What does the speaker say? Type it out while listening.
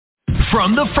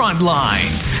From the front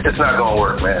lines. It's not going to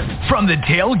work, man. From the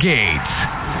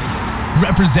tailgates.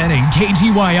 Representing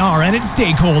KGYR and its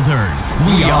stakeholders,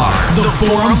 we are the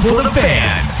Forum for the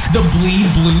Fans, the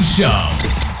Bleed Blue Show.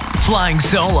 Flying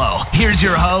solo, here's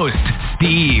your host,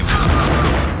 Steve.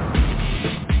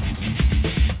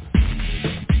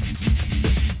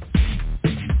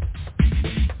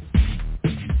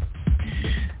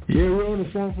 Yeah, we're on the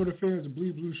Forum for the Fans, the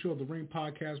Bleed Blue Show, the Rink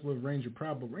podcast with Ranger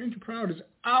Proud. But Ranger Proud is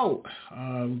out.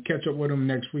 We'll catch up with him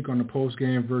next week on the post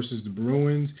game versus the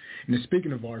Bruins. And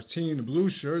speaking of our team, the Blue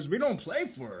Shirts, we don't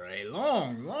play for a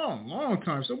long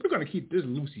time. So we're going to keep this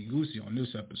loosey-goosey on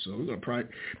this episode. We're going to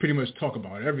pretty much talk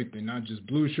about everything, not just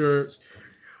Blue Shirts.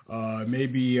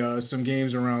 Maybe some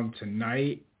games around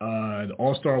tonight. The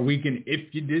All-Star Weekend,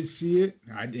 if you did see it.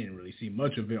 I didn't really see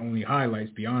much of it, only highlights,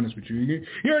 to be honest with you. You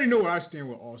already know where I stand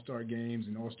with All-Star games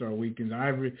and All-Star Weekends.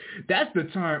 That's the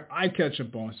time I catch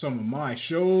up on some of my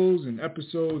shows and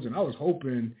episodes, and I was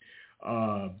hoping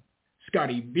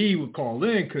Scotty B would call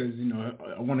in because,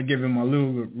 I want to give him a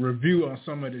little review on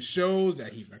some of the shows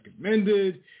that he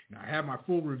recommended. And I have my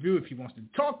full review if he wants to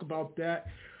talk about that.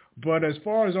 But as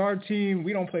far as our team,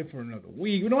 we don't play for another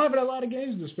week. We don't have a lot of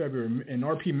games this February, and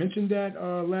RP mentioned that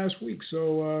last week.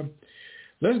 So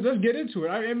let's get into it,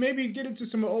 and maybe get into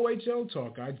some OHL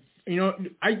talk. That's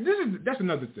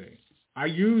another thing. I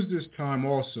use this time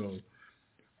also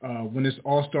when it's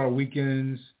All-Star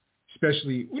weekends,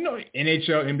 especially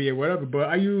NHL, NBA, whatever. But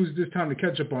I use this time to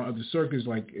catch up on other circuits,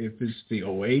 like if it's the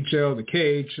OHL, the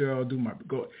KHL.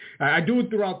 I do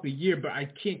it throughout the year, but I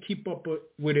can't keep up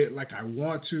with it like I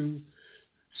want to.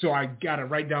 So I gotta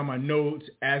write down my notes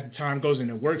as the time goes, and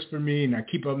it works for me. And I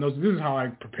keep up notes. This is how I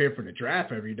prepare for the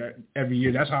draft every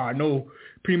year. That's how I know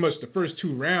pretty much the first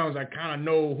two rounds. I kind of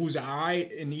know who's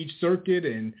in each circuit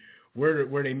and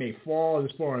where they may fall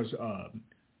as far as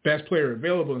best player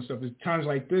available and stuff. It's times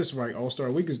like this, right,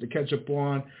 All-Star Week, is to catch up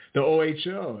on the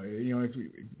OHL. If we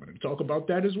want to talk about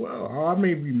that as well. I'll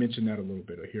maybe mention that a little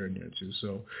bit here and there too.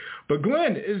 So, but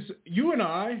Glenn, is you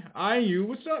and you,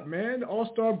 what's up, man? The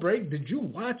All-Star break. Did you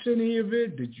watch any of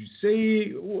it? Did you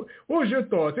see? What was your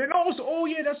thoughts? And also,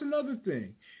 that's another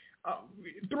thing.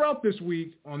 Throughout this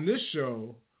week on this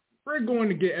show, we're going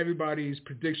to get everybody's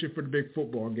prediction for the big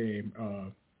football game,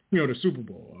 the Super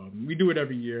Bowl. We do it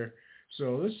every year.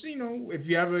 So let's see, if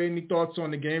you have any thoughts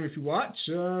on the game, if you watch,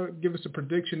 give us a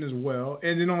prediction as well.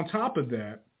 And then on top of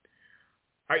that,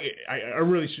 I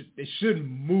really they should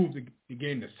move the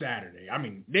game to Saturday. I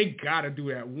mean, they got to do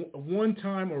that one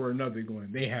time or another.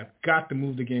 They have got to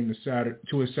move the game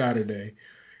to a Saturday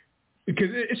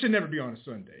because it should never be on a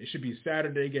Sunday. It should be a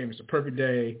Saturday game. It's a perfect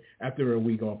day after a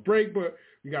week off break. But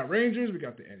we got Rangers, we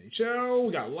got the NHL,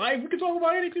 we got life. We can talk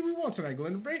about anything we want tonight,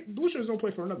 Glenn. Blue Shirts don't play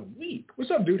for another week.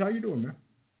 What's up, dude? How you doing, man?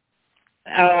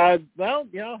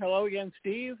 Hello again,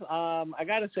 Steve. I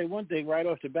got to say one thing right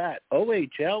off the bat.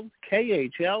 OHL,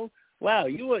 KHL, wow,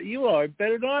 you are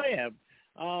better than I am.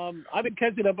 I've been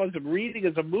catching up on some reading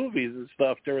and some movies and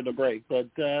stuff during the break, but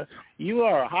you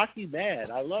are a hockey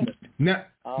man. I love it. Now,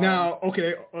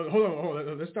 okay, hold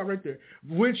on. Let's stop right there.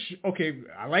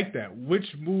 I like that.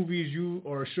 Which movies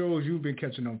or shows you've been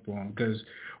catching up on? Because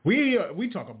we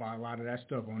talk about a lot of that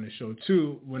stuff on the show,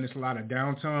 too, when it's a lot of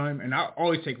downtime, and I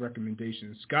always take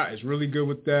recommendations. Scott is really good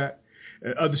with that.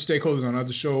 Other stakeholders on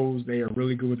other shows, they are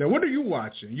really good with that. What are you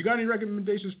watching? You got any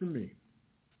recommendations for me?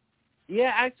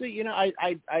 Yeah, actually,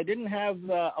 I didn't have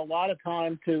a lot of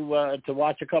time to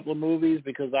watch a couple of movies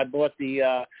because I bought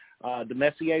the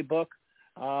Messier book.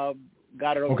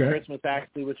 Got it over Christmas,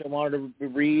 actually, which I wanted to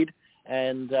read.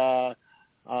 And so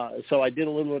I did a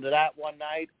little bit of that one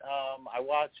night. I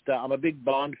watched, I'm a big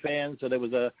Bond fan, so there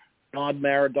was a Bond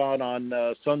marathon on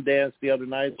Sundance the other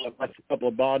night. So I watched a couple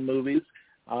of Bond movies.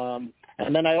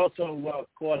 And then I also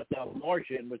caught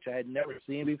Martian, which I had never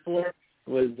seen before. It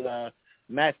was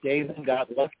Matt Damon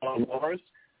got left on Mars,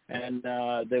 and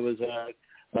there was a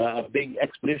big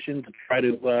expedition to try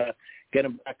to get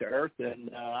him back to Earth,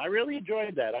 and I really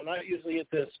enjoyed that. I'm not usually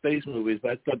into space movies,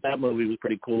 but I thought that movie was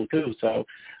pretty cool too. So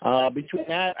between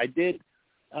that, I did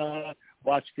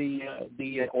watch the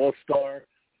All-Star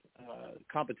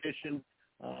competition,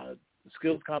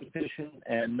 skills competition,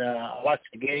 and I watched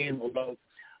the game, although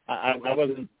I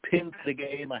wasn't pinned to the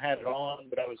game. I had it on,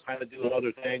 but I was kind of doing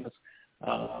other things.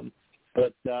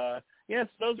 Yes,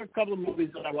 those are a couple of movies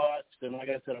that I watched, and like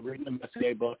I said, I'm reading the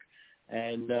Messier book,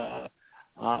 and I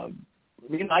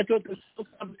thought the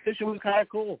competition was kind of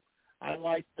cool.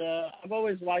 I've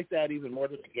always liked that even more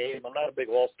than the game. I'm not a big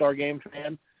All-Star game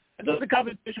fan. I thought the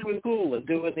competition was cool, and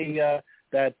doing the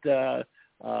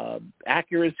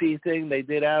accuracy thing they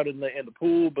did out in the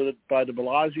pool, but by the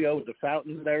Bellagio with the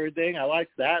fountains and everything. I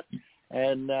liked that,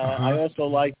 and I also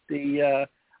liked the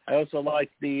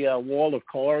wall of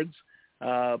cards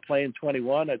playing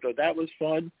 21. I thought that was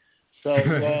fun. So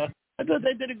I thought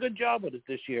they did a good job with it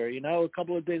this year. You know, a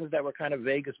couple of things that were kind of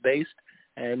Vegas based,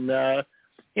 and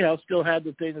you know, still had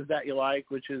the things that you like,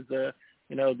 which is the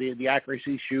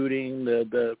accuracy shooting,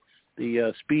 the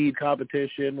speed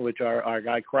competition, which our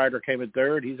guy Kreider came in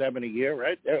third. He's having a year,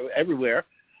 right, everywhere.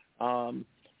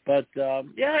 But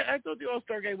I thought the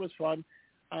All-Star game was fun.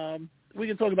 We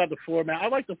can talk about the format. I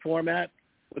like the format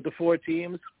with the 4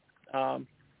 teams.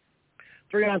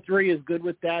 3-on-3 is good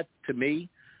with that to me.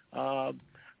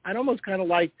 I'd almost kind of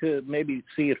like to maybe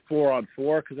see it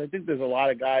 4-on-4 because I think there's a lot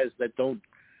of guys that don't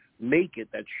make it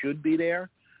that should be there.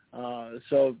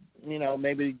 So, you know,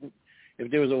 maybe if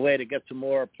there was a way to get some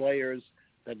more players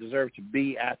that deserve to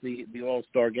be at the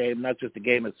All-Star game, not just the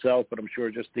game itself, but I'm sure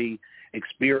just the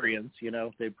experience, you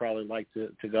know, they'd probably like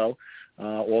to go.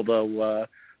 Although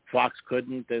Fox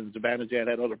couldn't and Zibanejad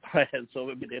had other plans, so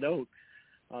maybe they don't.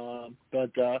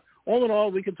 But all in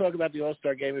all, we can talk about the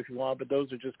All-Star game if you want, but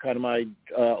those are just kind of my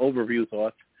overview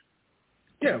thoughts.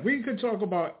 Yeah, we could talk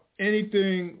about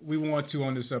anything we want to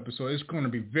on this episode. It's going to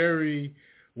be very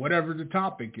whatever the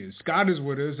topic is. Scott is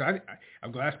with us.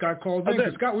 I'm glad Scott called in.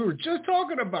 Because Scott, we were just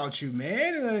talking about you,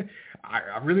 man. And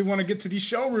I really want to get to these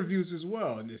show reviews as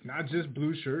well. And it's not just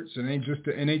blue shirts. It ain't just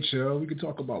the NHL. We can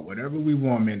talk about whatever we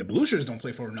want, man. The blue shirts don't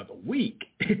play for another week.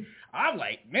 I'm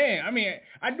like, man, I mean,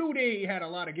 I knew they had a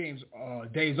lot of games,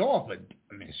 days off, but,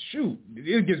 I mean, shoot,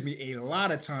 it gives me a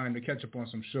lot of time to catch up on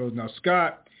some shows. Now,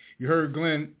 Scott, you heard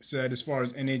Glenn said as far as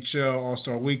NHL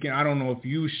All-Star Weekend, I don't know if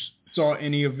you saw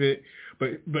any of it,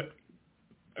 but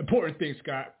important thing,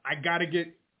 Scott, I got to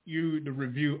get you the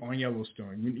review on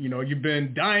Yellowstone. You know, you've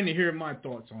been dying to hear my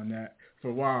thoughts on that for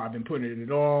a while. I've been putting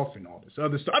it off and all this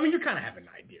other stuff. I mean, you kind of have an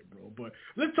idea, bro. But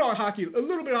let's talk hockey, a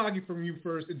little bit of hockey from you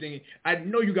first. And then I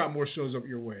know you got more shows up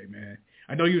your way, man.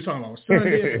 I know you were talking about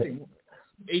Sunday. I think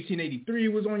 1883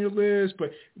 was on your list.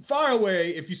 But fire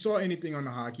away if you saw anything on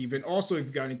the hockey. But also if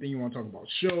you got anything you want to talk about,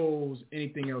 shows,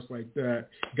 anything else like that,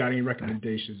 got any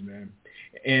recommendations, man.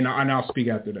 And I'll speak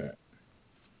after that.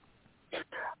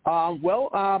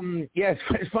 Yes,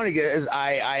 it's funny because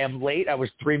I am late. I was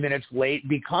 3 minutes late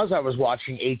because I was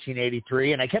watching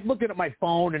 1883, and I kept looking at my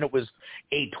phone, and it was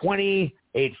 8:20,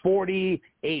 8:40,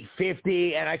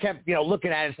 8:50, and I kept,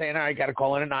 looking at it saying, all right, got to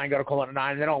call in at 9,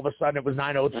 and then all of a sudden it was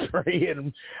 9:03,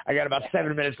 and I got about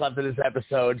 7 minutes left of this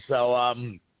episode. So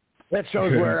that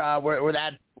shows where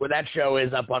that show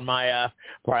is up on my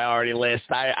priority list.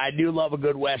 I do love a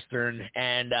good Western,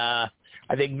 and I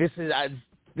think this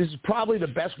is probably the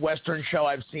best Western show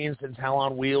I've seen since Hell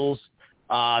on Wheels.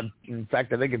 In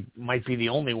fact, I think it might be the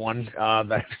only one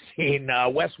that I've seen.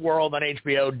 Westworld on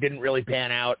HBO didn't really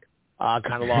pan out.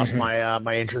 Kind of lost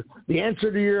my interest. The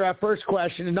answer to your first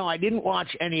question, no, I didn't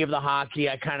watch any of the hockey.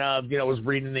 I kind of, was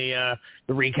reading the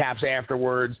recaps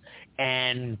afterwards.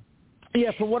 And,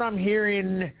 yeah, from what I'm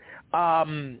hearing,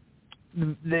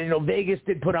 Vegas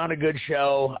did put on a good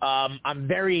show. I'm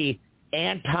very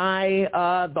anti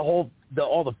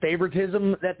all the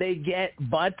favoritism that they get,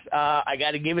 but I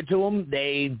got to give it to them.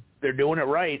 They're doing it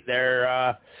right.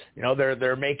 They're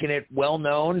making it well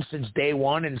known since day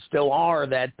one, and still are,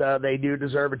 that they do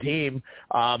deserve a team,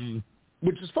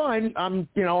 which is fine. I'm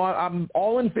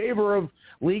all in favor of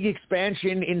league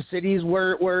expansion in cities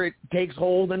where it takes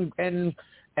hold and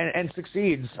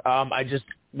succeeds. I just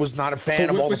was not a fan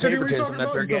of all the favoritism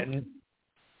that they're getting.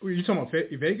 Were you talking about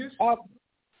Vegas?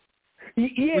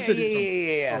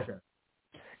 Yeah.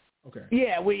 Okay.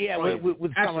 Yeah,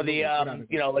 with some of the,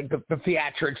 like the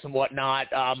theatrics and whatnot.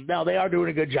 No, they are doing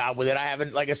a good job with it. I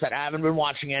haven't been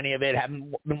watching any of it.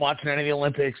 Haven't been watching any of the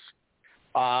Olympics.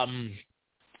 But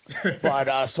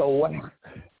so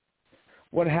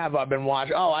what have I been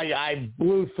watching? Oh, I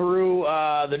blew through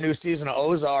the new season of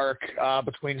Ozark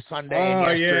between Sunday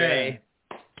and yesterday.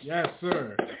 Yeah. Yes,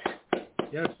 sir.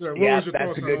 What was your thoughts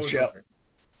that's a good show.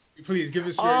 Please give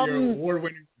us your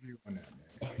award-winning review on that, man.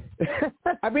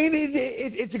 I mean,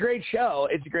 it's a great show.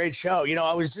 It's a great show.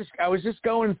 I was just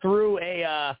going through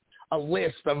a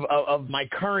list of my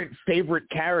current favorite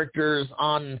characters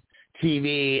on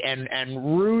TV,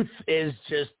 and Ruth is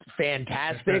just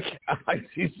fantastic.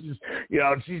 She's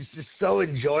just so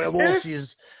enjoyable.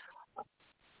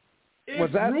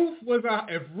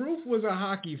 If Ruth was a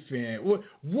hockey fan,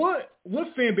 what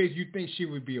fan base do you think she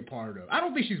would be a part of? I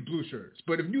don't think she's blue shirts,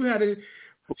 but if you had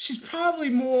she's probably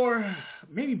more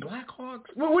maybe Blackhawks.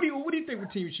 What do you think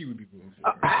what team she would be rooting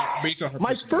for? Based on her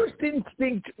my first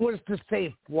instinct was to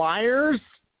say Flyers,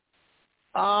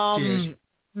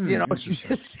 You know, she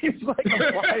just seems like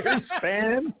a Flyers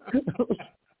fan.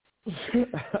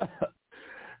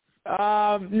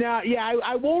 No, yeah,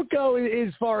 I won't go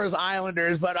as far as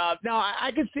Islanders, but no,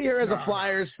 I could see her as a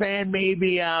Flyers fan.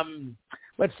 Maybe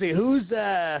let's see, who's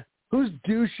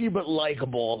douchey but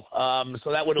likable.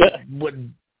 So that would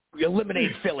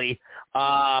eliminate Philly.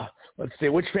 Let's see,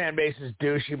 which fan base is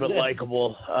douchey but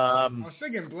likable? I was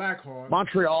thinking Blackhawks.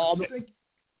 Montreal.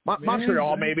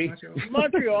 Montreal, maybe.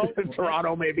 Montreal.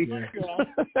 Toronto, maybe. Montreal.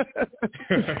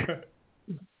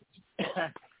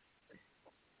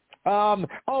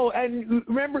 And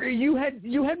remember, you had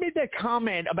made that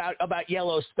comment about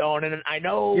Yellowstone, and I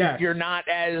know you're not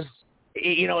as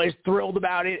as thrilled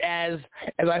about it as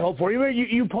I hope for.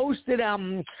 You posted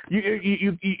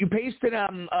you pasted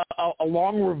a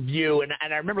long review, and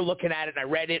I remember looking at it, and I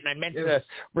read it, and I meant to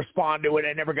respond to it.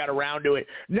 I never got around to it.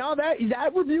 No, that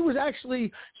review was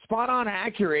actually spot on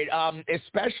accurate,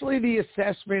 especially the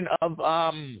assessment of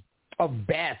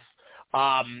Beth.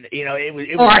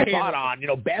 It was spot on.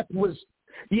 Beth was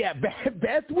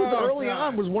early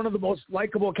on was one of the most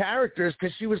likable characters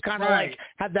because she was kind of like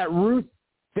had that Ruth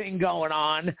thing going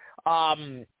on,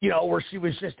 where she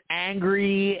was just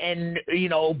angry and,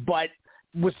 but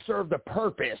was served a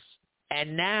purpose.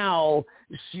 And now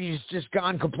she's just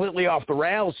gone completely off the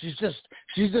rails. She's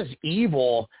just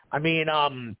evil. I mean,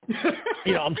 I'm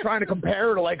trying to compare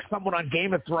her to like someone on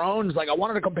Game of Thrones. Like I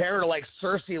wanted to compare her to like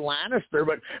Cersei Lannister,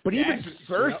 but even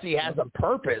Cersei has a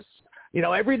purpose.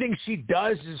 Everything she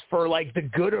does is for like the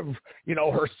good of,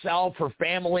 herself, her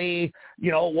family,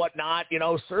 whatnot.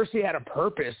 Cersei had a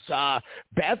purpose.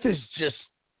 Beth is just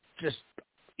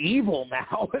evil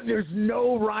now. There's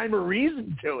no rhyme or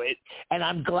reason to it. And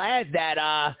I'm glad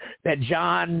that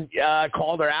John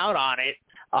called her out on it.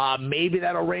 Maybe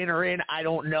that'll rein her in. I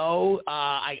don't know.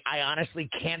 I honestly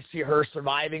can't see her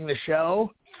surviving the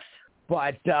show.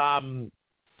 But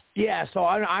yeah, so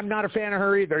I'm not a fan of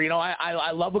her either.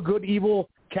 I love a good evil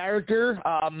character,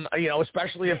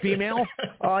 especially a female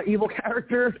evil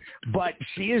character, but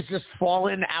she is just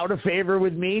fallen out of favor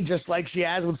with me, just like she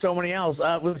has with so many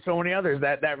others.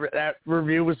 That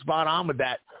review was spot on with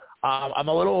that. I'm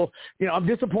a little, I'm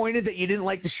disappointed that you didn't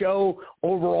like the show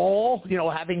overall.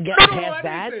 Having gotten past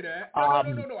that. I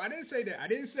didn't say that.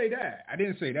 I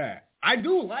didn't say that. I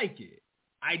do like it.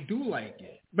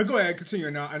 But go ahead, continue,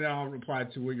 and I'll reply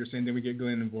to what you're saying. Then we get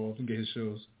Glenn involved and get his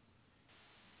shows.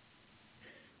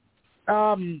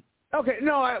 Okay,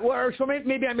 no, so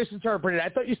maybe I misinterpreted. I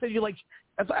thought you said you liked.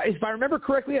 If I remember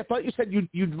correctly, I thought you said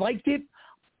you liked it,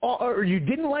 or you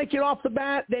didn't like it off the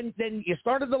bat. Then you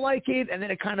started to like it, and then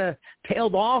it kind of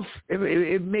tailed off.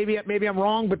 Maybe I'm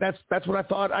wrong, but that's what I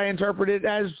thought I interpreted it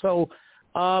as. So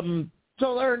let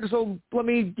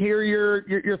me hear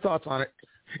your thoughts on it.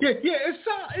 Yeah,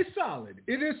 it's solid.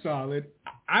 It is solid.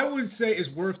 I would say it's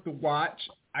worth the watch.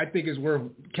 I think it's worth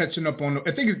catching up on.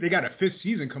 I think they got a 5th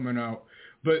season coming out,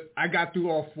 but I got through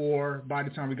all 4 by the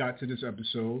time we got to this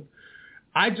episode.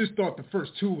 I just thought the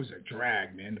first 2 was a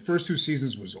drag, man. The first 2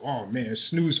 seasons was, a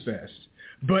snooze fest.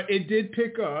 But it did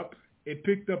pick up. It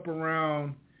picked up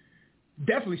around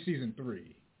definitely season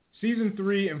 3. Season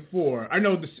 3 and 4. I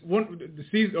know the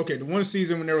one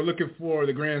season when they were looking for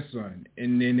the grandson,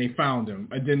 and then they found him.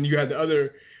 And then you had the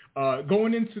other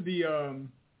going into the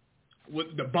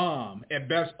with the bomb at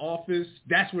Beth's office.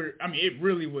 That's where it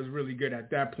really was really good at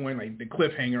that point. Like the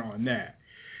cliffhanger on that.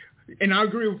 And I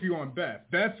agree with you on Beth.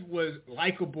 Beth was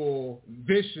likable,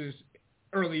 vicious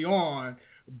early on,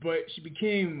 but she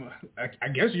became, I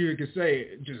guess you could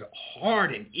say, just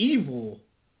hard and evil.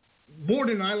 More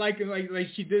than I like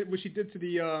she did what she did to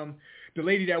the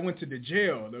lady that went to the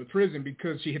jail, the prison,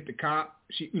 because she hit the cop.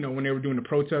 She when they were doing the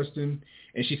protesting,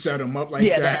 and she set him up like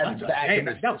that. That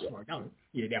was fucked up.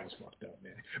 Yeah, that was fucked up,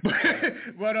 man.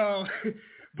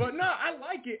 But no, I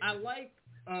like it. I like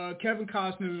Kevin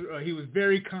Costner. He was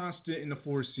very constant in the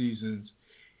 4 seasons.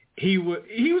 He was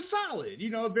solid.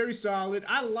 Very solid.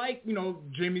 I like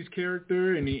Jimmy's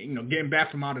character, and he, getting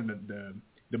back from out of the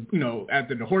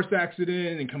after the horse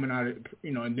accident and coming out of,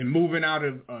 and then moving out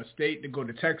of state to go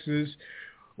to Texas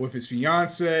with his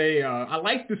fiance. I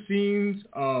like the scenes.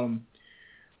 I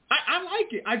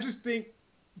like it. I just think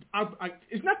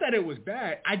it's not that it was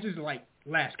bad. I just like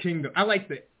Last Kingdom. I like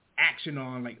the action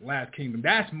on like Last Kingdom.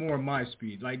 That's more my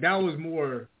speed. Like that was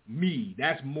more me.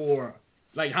 That's more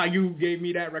like how you gave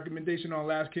me that recommendation on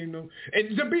Last Kingdom.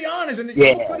 And to be honest, and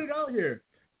you put it out here,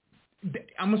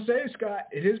 I'm gonna say, Scott,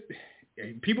 it is.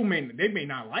 People may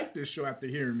not like this show after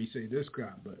hearing me say this,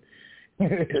 Scott, but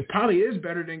it probably is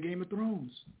better than Game of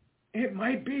Thrones. It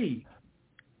might be.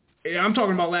 I'm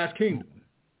talking about Last Kingdom.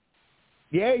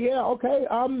 Yeah, okay.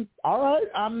 All right.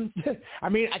 I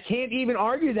mean, I can't even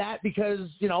argue that because,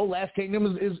 Last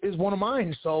Kingdom is one of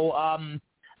mine. So,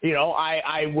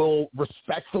 I will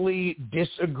respectfully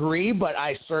disagree, but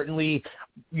I certainly,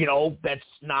 that's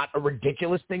not a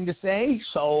ridiculous thing to say.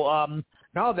 So,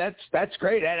 no, that's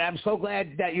great. And I'm so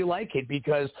glad that you like it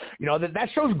because, that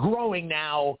show's growing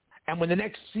now. And when the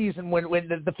next season, when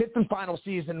the fifth and final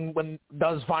season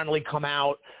does finally come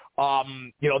out,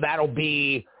 that'll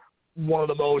be one of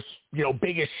the most,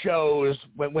 biggest shows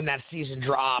when that season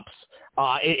drops.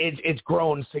 It's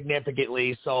grown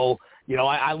significantly. So,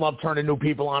 I love turning new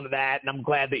people onto that, and I'm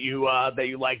glad that you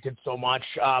liked it so much.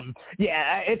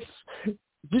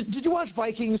 Did you watch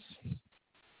Vikings?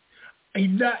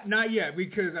 Not yet,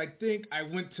 because I think I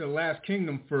went to Last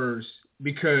Kingdom first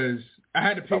because I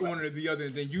had to pick one or the other,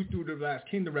 and then you threw the Last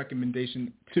Kingdom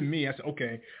recommendation to me. I said,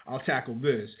 okay, I'll tackle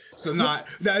this. So is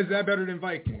that better than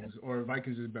Vikings, or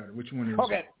Vikings is better? Which one is?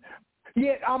 Okay.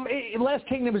 Yeah, Last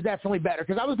Kingdom is definitely better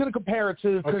because I was going to compare it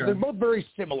to because they're both very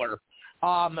similar.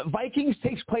 Vikings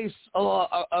takes place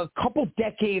a couple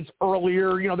decades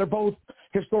earlier. They're both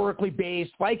historically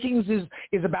based. Vikings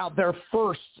is about their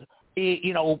first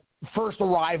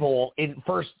arrival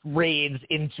first raids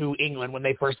into England when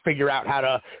they first figure out how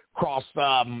to cross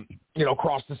the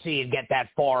sea and get that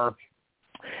far.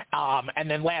 And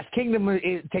then Last Kingdom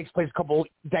takes place a couple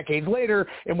decades later,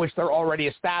 in which they're already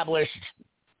established,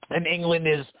 and England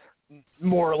is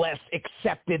more or less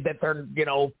accepted that they're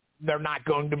not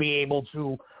going to be able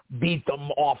to beat them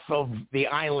off of the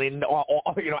island,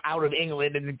 out of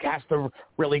England, and has to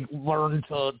really learn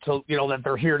to that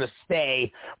they're here to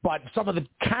stay. But some of the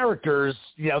characters,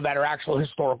 that are actual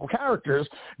historical characters,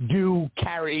 do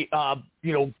carry,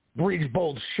 bridge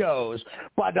both shows.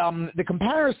 But the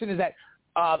comparison is that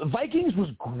Vikings was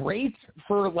great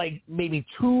for like maybe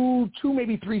two,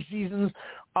 maybe 3 seasons.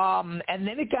 And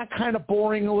then it got kind of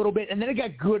boring a little bit, and then it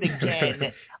got good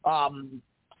again.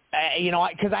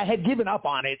 Because I had given up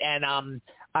on it, and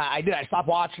I stopped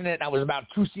watching it. I was about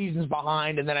 2 seasons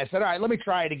behind, and then I said, all right, let me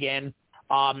try it again.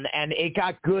 And it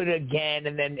got good again,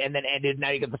 and then ended.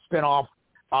 Now you get the spinoff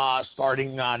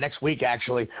starting next week,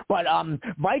 actually. But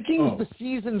Vikings, the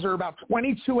seasons are about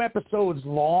 22 episodes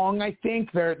long. I think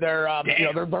they're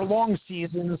long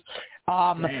seasons.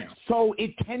 So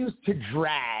it tends to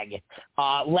drag.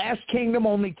 Last Kingdom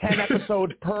only 10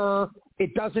 episodes per.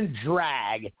 It doesn't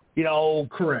drag.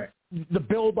 Correct. The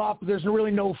build up, there's really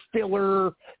no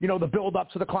filler. The build up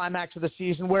to the climax of the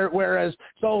season. Whereas,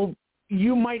 so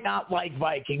you might not like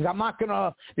Vikings. I'm not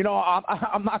gonna,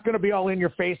 I'm not gonna be all in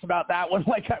your face about that one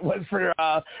like I was for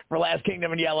Last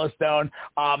Kingdom and Yellowstone.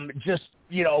 Just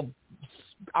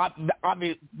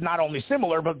not only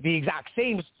similar, but the exact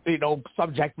same,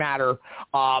 subject matter.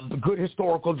 Good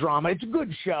historical drama. It's a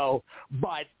good show,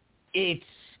 but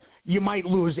you might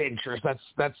lose interest.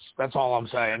 That's all I'm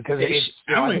saying because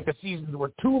I think the seasons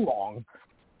were too long.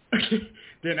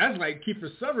 Then that's like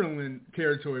Kiefer Sutherland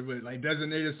territory, but like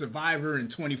Designated Survivor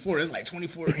and 24. It's like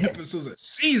 24 episodes a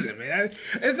season, man.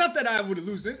 It's not that I would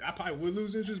lose it. I probably would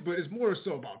lose interest, but it's more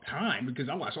so about time because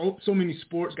I watch so many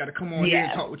sports. Got to come on here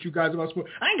and talk with you guys about sports.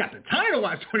 I ain't got the time to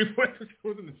watch 24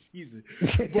 episodes in the season.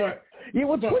 But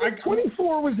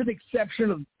 24 was an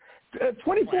exception of.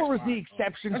 24 was the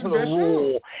exception to the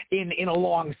rule in a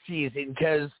long season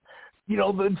because,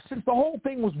 since the whole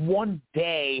thing was one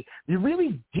day, you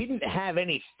really didn't have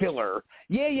any filler.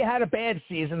 Yeah, you had a bad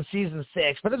season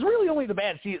 6, but it's really only the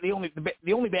bad season,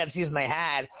 the only bad season they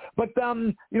had. But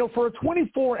for a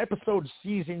 24 episode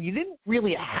season, you didn't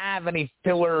really have any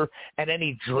filler and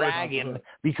any dragging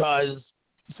because.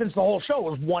 Since the whole show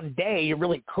was one day, you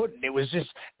really couldn't. It was just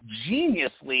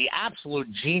absolute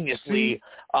geniusly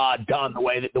done the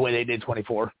way they did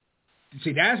 24.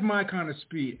 See, that's my kind of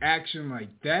speed. Action like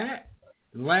that,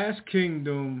 Last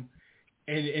Kingdom,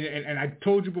 and I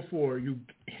told you before,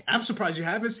 I'm surprised you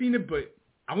haven't seen it, but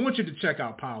I want you to check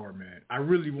out Power, man. I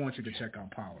really want you to check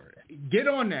out Power. Get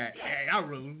on that, and I'll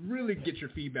really get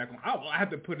your feedback on. I have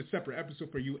to put a separate episode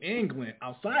for you and Glenn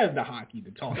outside of the hockey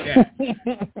to talk that.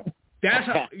 That's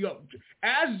how,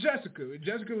 as Jessica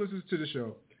listens to the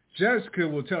show, Jessica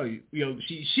will tell you,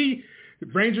 she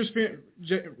Rangers fan,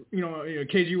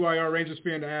 KGYR Rangers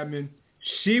fan admin,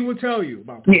 she will tell you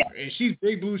about Power. And she's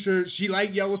big blue shirt. She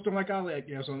like Yellowstone like I like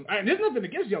Yellowstone. And there's nothing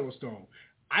against Yellowstone.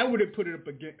 I would have put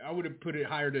it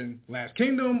higher than Last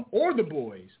Kingdom or The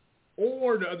Boys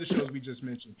or the other shows we just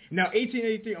mentioned. Now,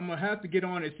 1883, I'm gonna have to get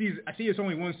on it. I see it's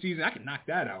only one season. I can knock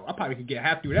that out. I probably could get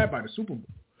half through that by the Super Bowl.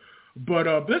 But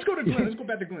let's go to Glenn. Let's go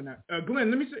back to Glenn now. Glenn,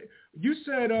 let me say, you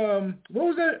said, what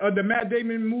was that? The Matt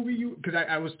Damon movie? Because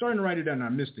I was starting to write it down and I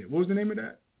missed it. What was the name of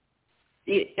that?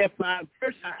 If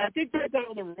first, I think I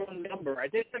got the wrong number. I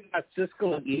think I got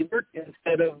Siskel and Ebert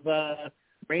instead of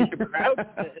Ranger Proud. Am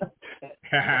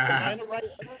I the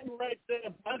right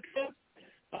podcast?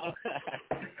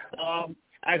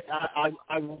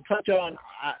 I will touch on.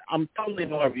 I'm totally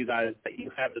aware of you guys that you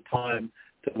have the time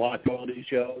to watch all these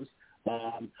shows.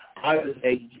 I was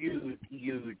a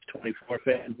huge 24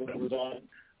 fan when it was on,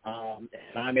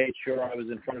 and I made sure I was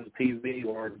in front of the TV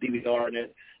or DVR in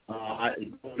it.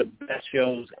 One of the best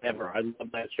shows ever. I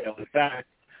love that show. In fact,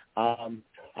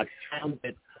 I found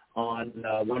it on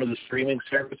one of the streaming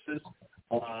services,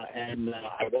 and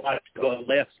I watched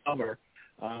last summer.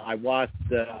 I watched,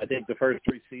 I think, the first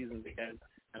 3 seasons again,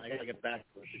 and I got to get back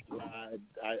to it.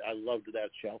 I loved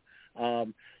that show.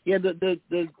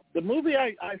 The movie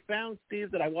I found,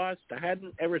 Steve, that I watched, I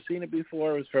hadn't ever seen it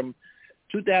before. It was from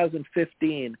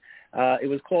 2015. It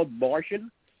was called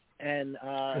Martian. And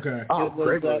okay.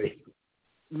 Great movie.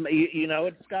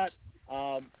 It's got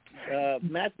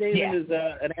Matt Damon is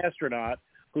an astronaut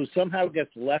who somehow gets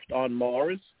left on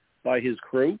Mars by his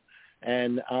crew,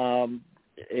 and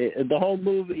the whole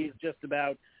movie is just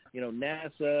about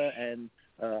NASA and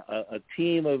a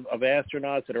team of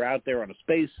astronauts that are out there on a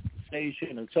space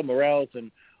station and somewhere else,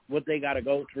 and what they got to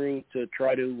go through to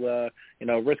try to,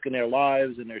 risking their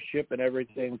lives and their ship and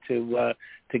everything to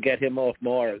get him off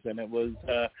Mars. And it was,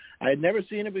 I had never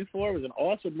seen it before. It was an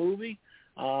awesome movie.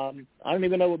 I don't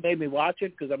even know what made me watch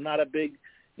it because I'm not a big,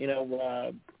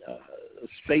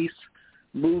 space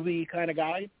movie kind of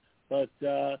guy. But,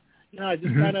 I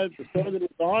just kind of saw that it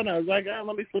was on. I was like,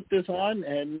 let me flip this on.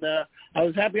 And I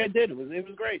was happy I did. It was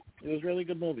great. It was a really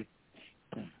good movie.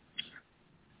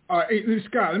 Hey,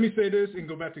 Scott, let me say this and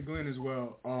go back to Glenn as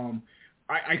well.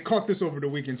 I caught this over the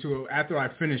weekend, too, after I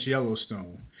finished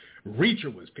Yellowstone.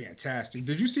 Reacher was fantastic.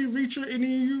 Did you see Reacher,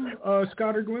 any of you,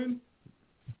 Scott or Glenn,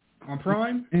 on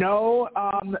Prime? No,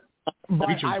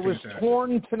 but I was fantastic.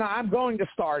 torn tonight. I'm going to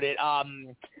start it.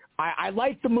 I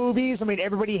like the movies. I mean,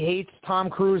 everybody hates Tom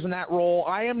Cruise in that role.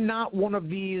 I am not one of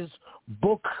these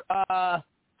book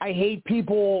I hate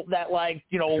people that,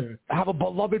 have a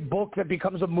beloved book that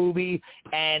becomes a movie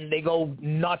and they go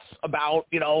nuts about,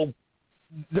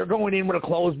 they're going in with a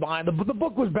closed mind. The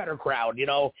book was better, crowd,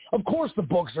 Of course the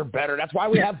books are better. That's why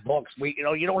we have books.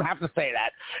 You don't have to say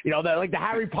that. The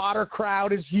Harry Potter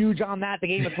crowd is huge on that. The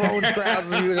Game of Thrones crowd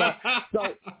is huge on that.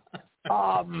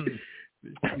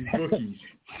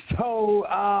 So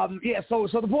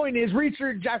the point is,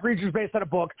 Jack Reacher is based on a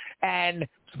book, and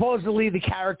supposedly the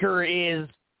character is,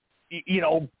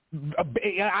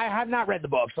 I have not read the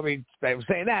book, so I was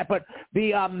saying that, but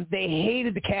they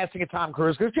hated the casting of Tom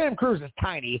Cruise because Tom Cruise is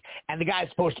tiny, and the guy's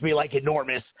supposed to be like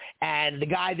enormous, and the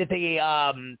guy that they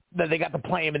got to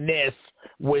play him in this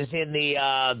was in the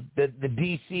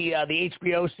DC the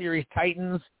HBO series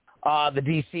Titans. The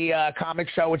DC comic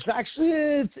show, which actually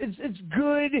it's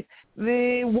good.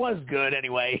 It was good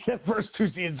anyway. The first 2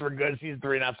 seasons were good. Season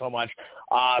 3 not so much.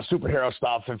 Superhero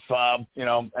stuff, if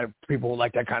people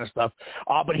like that kind of stuff.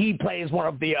 But he plays one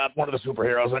of the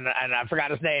superheroes, and I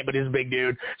forgot his name, but he's a big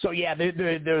dude. So yeah,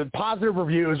 the positive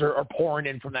reviews are pouring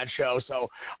in from that show. So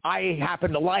I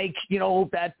happen to like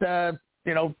that.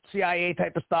 CIA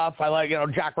type of stuff. I like,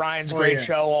 Jack Ryan's great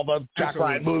show, all the Jack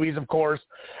Ryan movies, of course.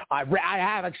 I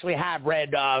have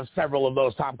read several of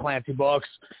those Tom Clancy books.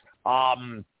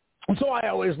 So I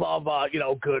always love,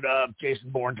 good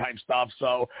Jason Bourne type stuff.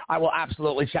 So I will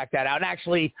absolutely check that out. And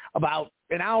actually, about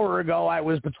an hour ago, I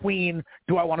was between,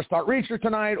 do I want to start Reacher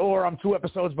tonight, or I'm 2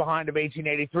 episodes behind of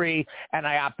 1883, and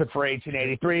I opted for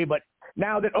 1883. But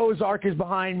now that Ozark is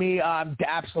behind me, I'm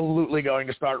absolutely going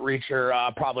to start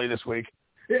Reacher probably this week.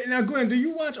 Now, Glenn, do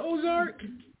you watch Ozark?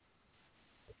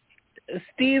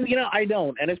 Steve, I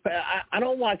don't. And I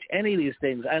don't watch any of these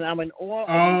things. And I'm in awe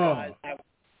of you guys that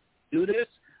do this.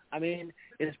 I mean,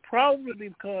 it's probably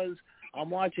because I'm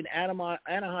watching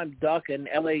Anaheim Duck and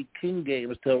LA King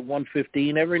games till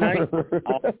 1:15 every night.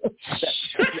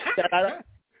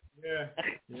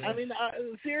 I mean,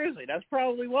 seriously, that's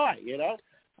probably why,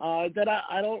 that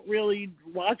I don't really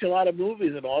watch a lot of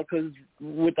movies at all because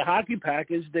with the hockey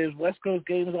package, there's West Coast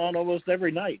games on almost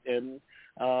every night. And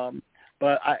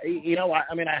but I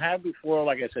have before,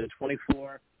 like I said,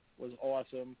 24 was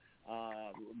awesome.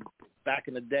 Back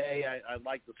in the day, I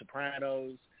liked The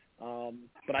Sopranos.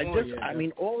 But I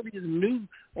mean, all of these new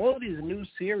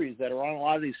series that are on a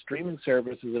lot of these streaming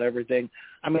services and everything.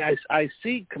 I mean, I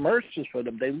see commercials for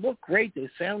them. They look great. They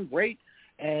sound great.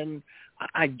 And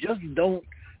I just don't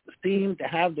seem to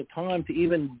have the time to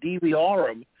even DVR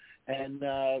them. And,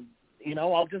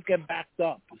 I'll just get backed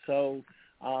up. So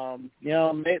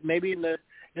Maybe in the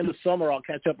summer I'll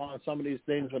catch up on some of these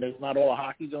things when there's not all the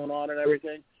hockey going on and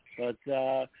everything. But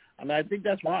I think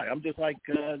that's why I'm just like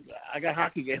I got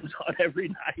hockey games on every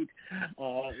night,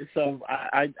 so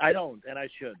I don't, and I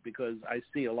should, because I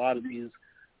see a lot of these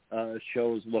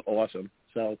shows look awesome.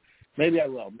 So maybe I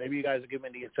will. Maybe you guys will give me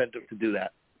the incentive to do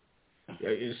that.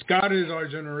 Scott is our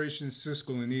generation's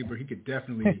Siskel and Ebert. He could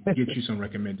definitely get you some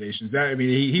recommendations.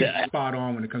 He's spot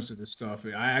on when it comes to this stuff.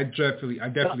 I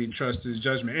definitely trust his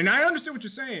judgment, and I understand what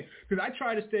you're saying, because I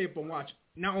try to stay up and watch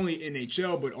not only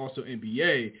NHL but also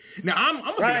NBA. Now I'm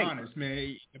gonna be honest,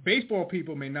 man. The baseball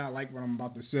people may not like what I'm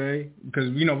about to say,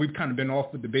 because we've kind of been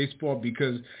off with the baseball,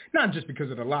 because not just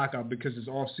because of the lockout, because it's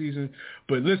off season.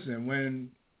 But listen,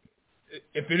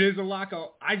 if it is a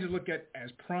lockout, I just look at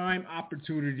as prime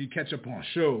opportunity to catch up on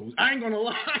shows. I ain't gonna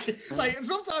lie. Like,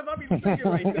 sometimes I be thinking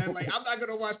like that. Like, I'm not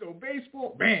gonna watch no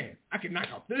baseball. Man, I can knock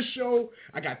out this show.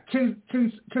 I got 10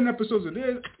 episodes of this.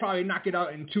 I could probably knock it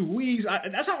out in 2 weeks.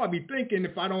 That's how I be thinking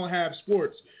if I don't have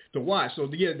sports to watch. So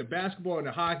yeah, the basketball and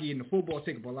the hockey and the football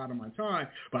take up a lot of my time,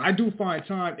 but I do find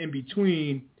time in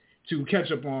between to catch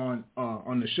up on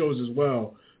the shows as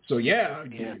well. So yeah,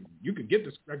 you could get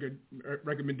this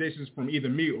recommendations from either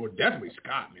me or definitely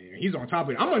Scott, man. He's on top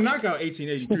of it. I'm gonna knock out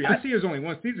 1883. I see there's only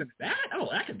one season of that. Oh,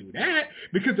 I can do that,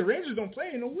 because the Rangers don't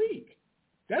play in a week.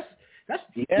 That's 5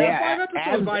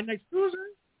 episodes by next Tuesday.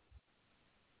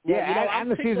 Yeah,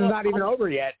 and the season's not even over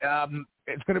yet.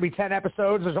 It's going to be 10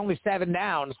 episodes. There's only 7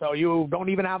 down, so you don't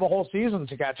even have a whole season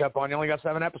to catch up on. You only got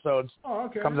 7 episodes. Oh,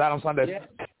 okay. Comes out on Sunday. Yeah.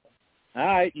 All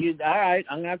right.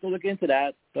 I'm gonna have to look into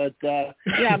that. But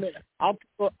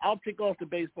I'll pick off the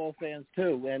baseball fans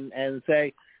too, and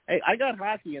say, hey, I got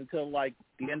hockey until like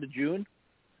the end of June,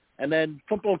 and then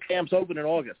football camps open in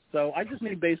August. So I just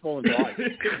need baseball in July.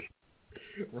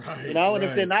 Right. And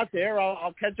if they're not there,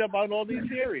 I'll catch up on all these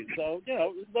series. So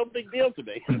it's no big deal to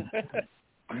me.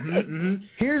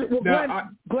 Here's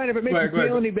Glenn, if it makes you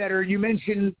feel any better, you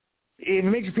mentioned. If it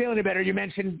makes you feel any better, you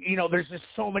mentioned, there's just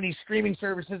so many streaming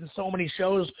services and so many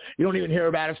shows you don't even hear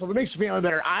about it. So if it makes you feel any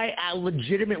better, I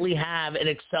legitimately have an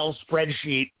Excel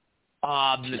spreadsheet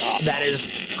that is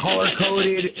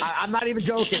color-coded. I'm not even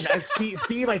joking.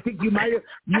 Steve, I think you might have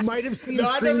seen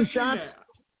screenshots.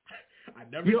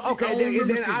 Then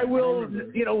I will.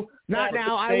 Not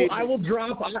now. I will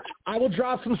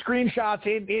drop some screenshots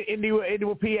into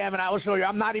a PM, and I will show you.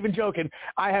 I'm not even joking.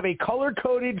 I have a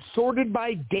color-coded, sorted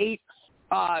by date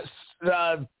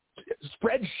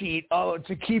spreadsheet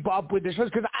to keep up with this,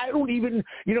 because I don't even,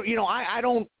 I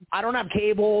don't have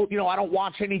cable. I don't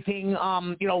watch anything,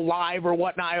 live or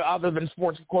whatnot other than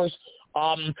sports, of course.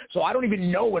 So I don't even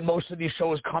know when most of these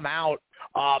shows come out.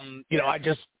 I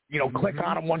just. Click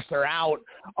on them once they're out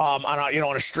on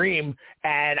a stream,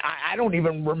 and I don't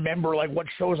even remember like what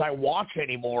shows I watch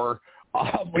anymore.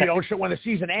 When the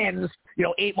season ends,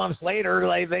 8 months later,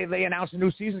 like they announce a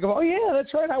new season. Go, oh yeah,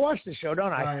 that's right, I watched this show,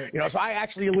 don't I? Right. So I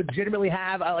actually legitimately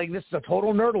have this is a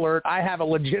total nerd alert. I have a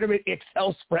legitimate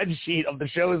Excel spreadsheet of the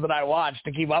shows that I watch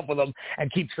to keep up with them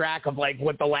and keep track of like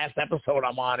what the last episode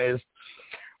I'm on is.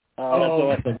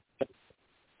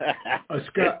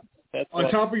 Scott.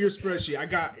 On top of your spreadsheet,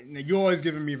 you're always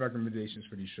giving me recommendations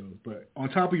for these shows, but on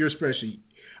top of your spreadsheet,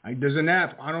 there's an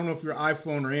app. I don't know if you're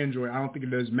iPhone or Android. I don't think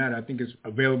it does matter. I think it's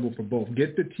available for both.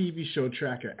 Get the TV show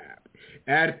tracker app.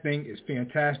 That thing is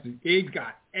fantastic. It's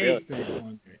got everything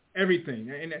on there. Everything.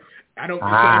 And so every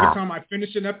time I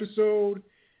finish an episode,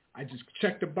 I just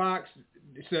check the box.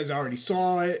 It says I already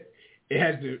saw it. It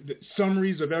has the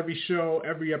summaries of every show,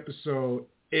 every episode.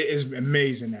 It is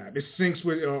amazing app. It syncs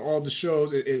with all the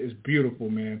shows. It is beautiful,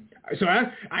 man. So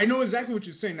I know exactly what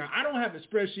you're saying. Now, I don't have a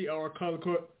spreadsheet or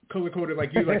color-coded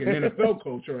like you, like an NFL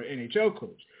coach or an NHL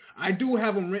coach. I do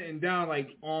have them written down like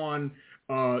on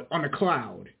the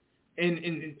cloud. And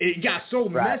it got so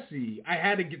messy, I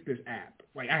had to get this app.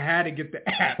 Like, I had to get the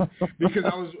app and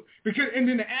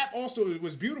then the app also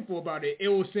was beautiful about it. It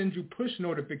will send you push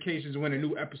notifications when a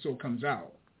new episode comes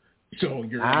out. So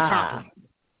you're on top of it.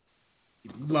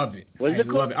 Love it. What is it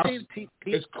called?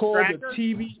 It's called the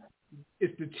TV.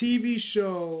 It's the TV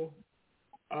show.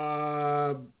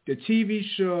 The TV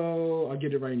show. I'll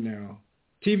get it right now.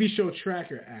 TV show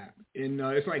tracker app, and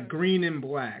it's like green and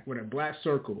black with a black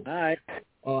circle. All right.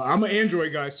 I'm an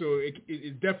Android guy, so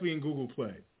it's definitely in Google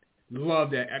Play.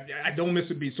 Love that. I don't miss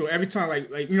a beat. So every time,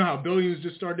 like how Billions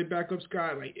just started back up,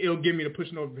 Scott, like it'll give me the push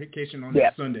notification on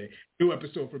that Sunday. New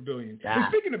episode for Billions. And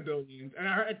speaking of Billions, and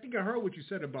I think I heard what you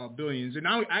said about Billions, and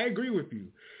I agree with you.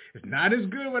 It's not as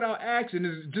good without action.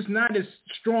 It's just not as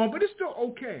strong, but it's still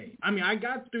okay. I mean, I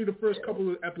got through the first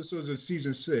couple of episodes of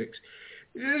season 6.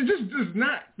 It's just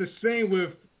not the same with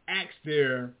Axe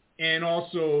there, and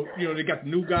also, they got the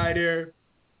new guy there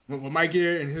with Mike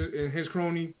here and his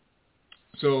crony.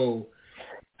 So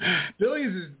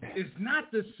Billions is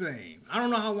not the same. I don't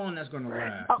know how long that's going to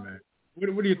last, man. What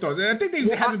are your thoughts? I think they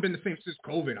haven't been the same since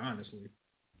COVID, honestly.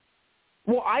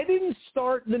 Well, I didn't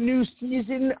start the new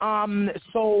season,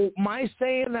 so my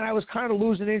saying that I was kind of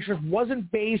losing interest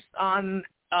wasn't based on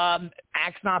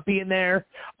Axe not being there.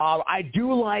 I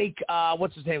do like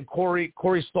what's his name, Corey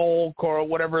Stoll,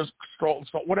 whatever his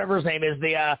name is.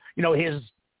 The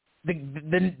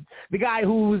guy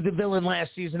who was the villain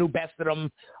last season who bested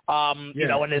him,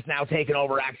 and is now taking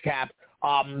over Axe Cap.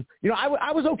 I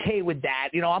was okay with that.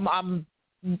 It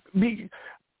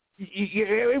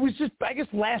was just, I guess,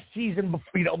 last season,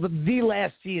 the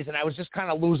last season, I was just kind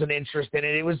of losing interest in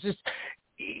it. It was just,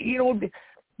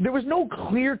 there was no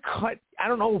clear-cut, I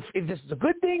don't know if this is a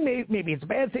good thing, maybe it's a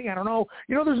bad thing, I don't know.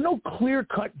 There's no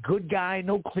clear-cut good guy,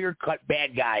 no clear-cut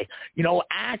bad guy.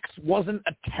 Axe wasn't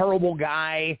a terrible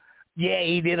guy. Yeah,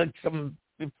 he did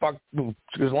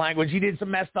excuse language, he did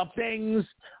some messed up things.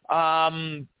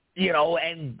 And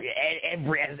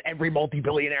every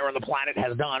multi-billionaire on the planet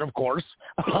has done, of course.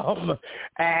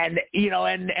 And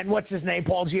what's his name,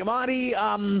 Paul Giamatti,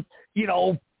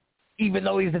 even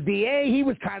though he's the DA, he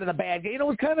was kind of the bad guy. It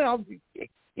was kind of,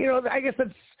 I guess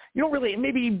that's, you don't really,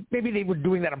 maybe they were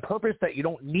doing that on purpose, that you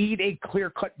don't need a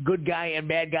clear-cut good guy and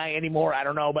bad guy anymore. I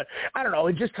don't know, but I don't know.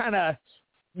 It just kind of,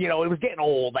 it was getting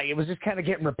old. Like, it was just kind of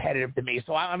getting repetitive to me.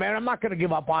 So, I'm not going to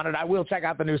give up on it. I will check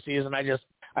out the new season. I just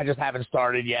haven't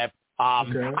started yet.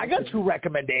 Okay. I got 2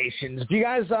 recommendations. If you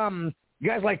guys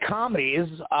like comedies,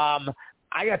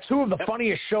 I got 2 of the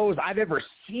funniest shows I've ever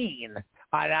seen.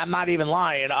 I'm not even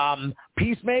lying.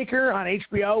 Peacemaker on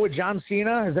HBO with John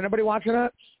Cena. Is anybody watching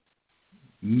that?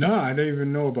 No, I didn't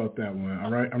even know about that one.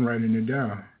 I'm writing it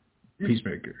down.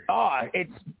 Peacemaker.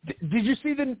 Did you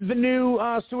see the new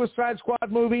Suicide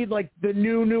Squad movie, like the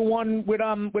new one with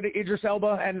Idris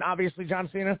Elba and obviously John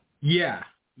Cena? Yeah.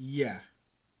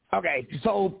 Okay,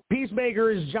 so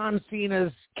Peacemaker is John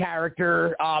Cena's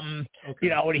character, and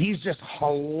he's just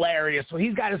hilarious. So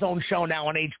he's got his own show now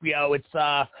on HBO. It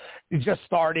just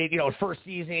started, first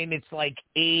season. It's like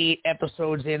 8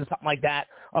 episodes in, something like that,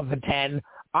 of the 10.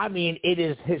 I mean, it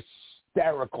is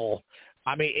hysterical.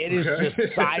 I mean, it is just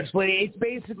side-splitting. It's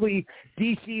basically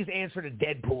DC's answer to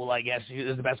Deadpool, I guess,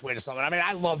 is the best way to sum it. I mean,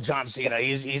 I love John Cena.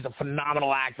 He's a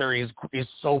phenomenal actor. He's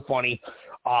so funny.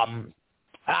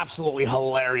 Absolutely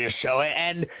hilarious show.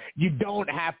 And you don't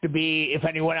have to be, if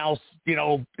anyone else,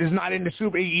 is not into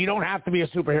you don't have to be a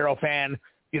superhero fan,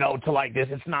 to like this.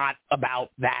 It's not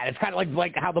about that. It's kind of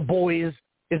like how The Boys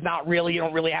is not really, you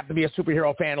don't really have to be a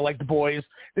superhero fan to like The Boys.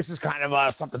 This is kind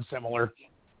of something similar.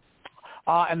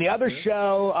 And the other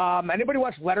show, anybody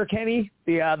watch Letterkenny,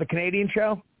 the Canadian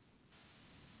show?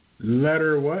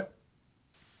 Letter what?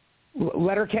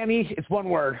 Letterkenny. It's one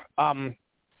word.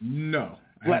 No.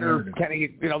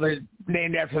 Letterkenny. They're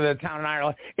named after the town in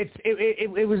Ireland.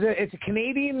 It's a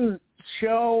Canadian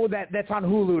show that's on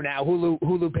Hulu now.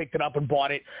 Hulu picked it up and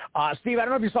bought it. Steve, I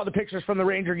don't know if you saw the pictures from the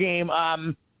Ranger game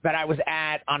that I was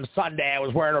at on Sunday. I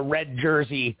was wearing a red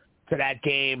jersey to that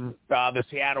game, the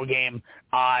Seattle game.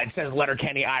 It says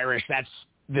Letterkenny Irish. That's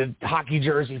the hockey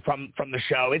jersey from the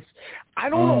show. I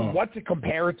don't know what to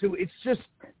compare it to. It's just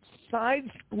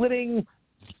side-splitting,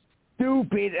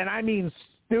 stupid, and I mean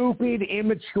stupid,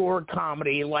 immature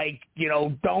comedy. Like,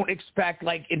 don't expect,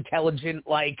 like, intelligent,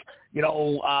 like,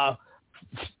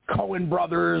 Coen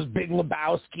Brothers, Big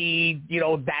Lebowski,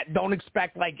 that. Don't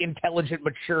expect, like, intelligent,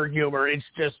 mature humor. It's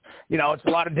just, it's a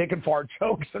lot of dick and fart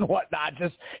jokes and whatnot.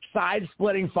 Just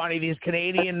side-splitting funny. This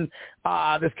Canadian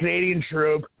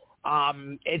troupe. I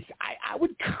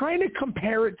would kind of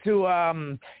compare it to,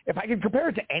 if I could compare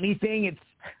it to anything, it's,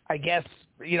 I guess,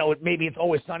 maybe It's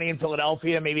Always Sunny in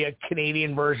Philadelphia, maybe a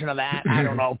Canadian version of that. I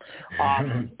don't know.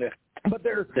 But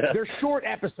they're short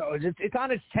episodes. It's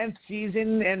on its 10th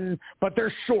season, but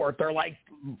they're short. They're like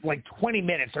 20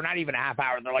 minutes. They're not even a half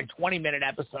hour. They're like 20-minute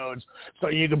episodes, so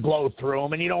you can blow through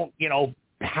them, and you don't,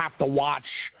 have to watch,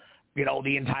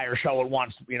 the entire show at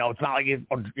once. It's not like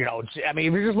I mean,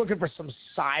 if you're just looking for some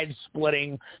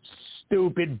side-splitting,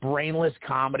 stupid, brainless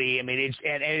comedy, I mean,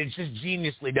 it's just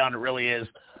geniusly done. It really is.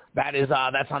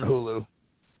 That's on Hulu.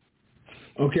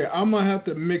 Okay, I'm gonna have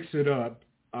to mix it up.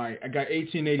 All right, I got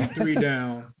 1883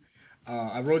 down.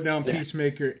 I wrote down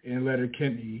Peacemaker and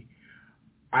Letterkenny.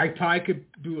 I probably could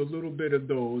do a little bit of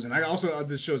those, and I also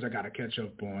other shows I got to catch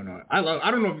up on.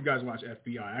 I don't know if you guys watch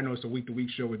FBI. I know it's a week-to-week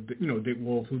show with Dick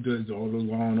Wolf, who does all those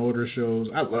Law and Order shows.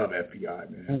 I love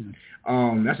FBI, man.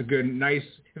 That's a good, nice.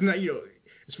 It's not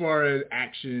as far as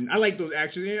action. I like those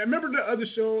action. I remember the other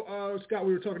show, Scott,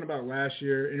 we were talking about last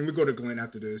year, and we go to Glenn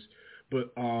after this.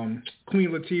 But Queen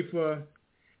Latifah,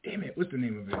 damn it, what's the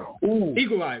name of it? Ooh,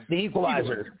 Equalizer. The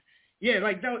Equalizer. Yeah,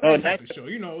 like that type of show.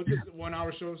 You know, just 1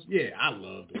 hour shows. Yeah, I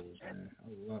love those, man.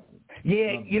 I love them.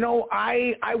 Yeah, you know,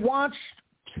 I watched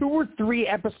 2 or 3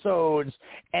 episodes,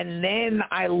 and then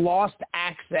I lost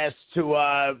access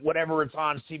to whatever it's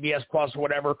on, CBS Plus or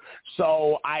whatever,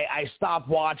 so I stopped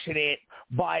watching it,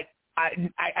 but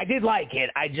I did like it.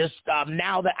 I just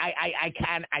now that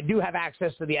I do have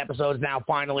access to the episodes now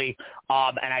finally,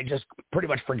 and I just pretty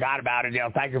much forgot about it. You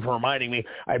know, thank you for reminding me.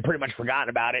 I pretty much forgot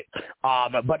about it.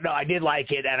 But no, I did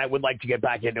like it, and I would like to get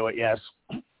back into it. Yes.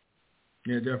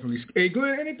 Yeah, definitely. Hey,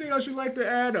 Glenn, anything else you'd like to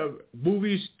add?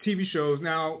 Movies, TV shows,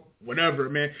 now,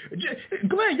 whatever, man.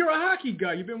 Glenn, you're a hockey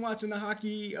guy. You've been watching the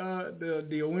hockey,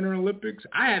 the Winter Olympics.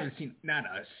 I haven't seen not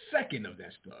a second of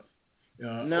that stuff.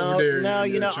 No,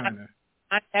 you know,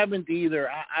 I haven't either.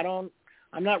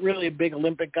 I'm not really a big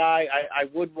Olympic guy. I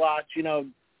would watch, you know,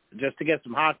 just to get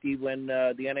some hockey when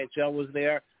the NHL was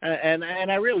there, and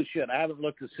I really should. I haven't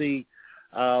looked to see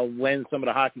when some of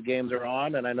the hockey games are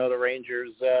on, and I know the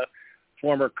Rangers'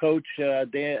 former coach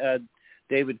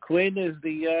David Quinn is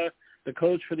the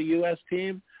coach for the U.S.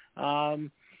 team.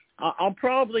 I'll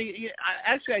probably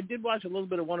actually I did watch a little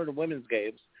bit of one of the women's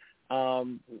games.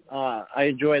 I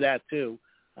enjoy that too,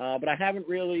 but I haven't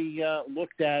really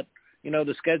looked at, you know,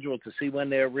 the schedule to see when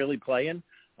they're really playing,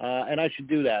 and I should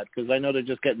do that because I know they're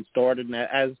just getting started. And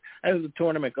as the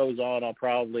tournament goes on, I'll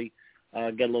probably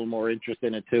get a little more interest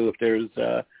in it too. If there's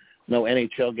no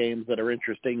NHL games that are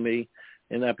interesting me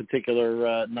in that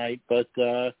particular night, but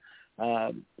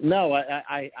no,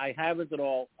 I haven't at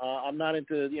all. I'm not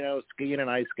into, you know, skiing and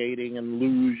ice skating and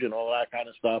luge and all that kind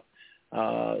of stuff.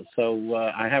 So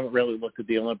I haven't really looked at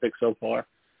the Olympics so far.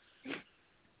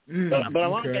 But I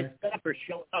want to get Scott for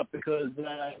showing up because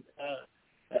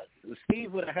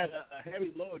Steve would have had a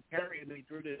heavy load carrying me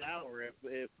through this hour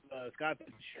if Scott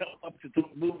didn't show up to do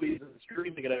movies and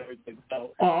streaming and everything.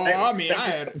 So,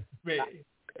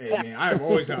 I've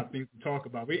always had things to talk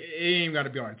about. It ain't got to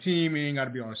be on a team. It ain't got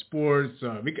to be on sports.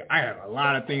 I have a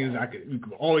lot of things we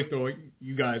could always throw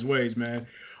you guys' ways, man.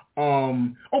 But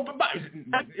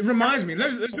it reminds me.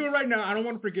 Let's do it right now. I don't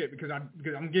want to forget because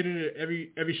I'm getting it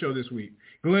every show this week.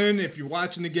 Glenn, if you're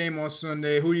watching the game on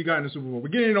Sunday, who you got in the Super Bowl? We're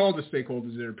getting all the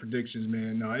stakeholders their predictions,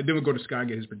 man. And then we'll go to Sky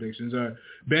get his predictions.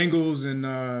 Bengals and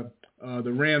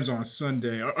the Rams on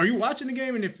Sunday. Are you watching the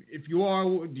game? And if you are,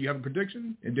 do you have a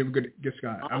prediction? And then we'll get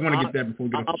Sky. I want to get that before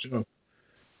we get off the show.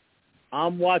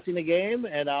 I'm watching the game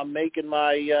and I'm making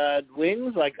my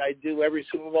wings like I do every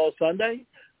Super Bowl Sunday.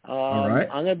 All right.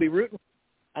 I'm gonna be rooting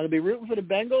for the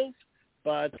Bengals,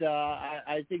 but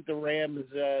I think the Rams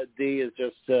D is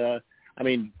just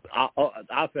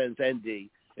offense and D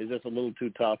is just a little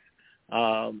too tough.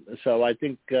 So I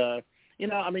think you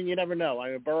never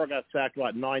know. Burrow got sacked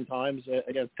 9 times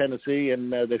against Tennessee,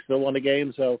 and they still won the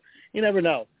game. So you never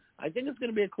know. I think it's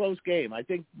going to be a close game. I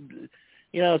think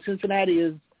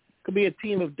Cincinnati could be a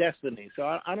team of destiny.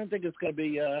 So I don't think it's going to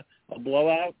be a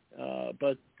blowout,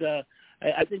 but.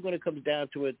 I think when it comes down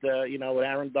to it, with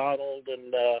Aaron Donald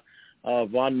and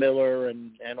Von Miller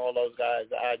and all those guys,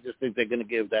 I just think they're going to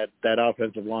give that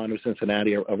offensive line of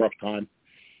Cincinnati a rough time.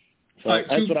 So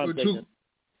that's what I'm thinking.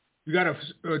 You got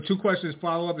 2 questions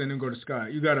follow up and then go to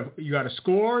Scott. You got a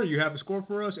score. You have a score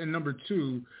for us. And number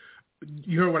 2,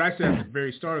 you heard what I said at the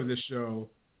very start of this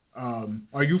show.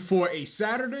 Are you for a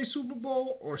Saturday Super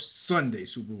Bowl or Sunday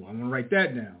Super Bowl? I'm going to write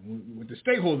that down with the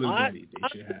stakeholders. I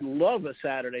love a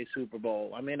Saturday Super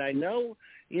Bowl. I mean, I know,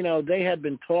 they had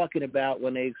been talking about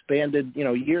when they expanded,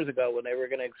 years ago when they were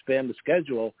going to expand the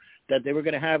schedule, that they were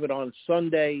going to have it on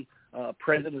Sunday,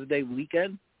 President's Day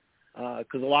weekend,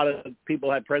 because a lot of people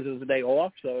had President's Day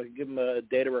off, so it give them a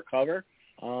day to recover.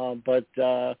 But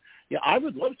I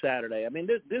would love Saturday. I mean,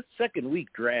 this second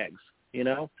week drags,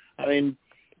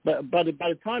 But by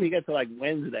the time you get to like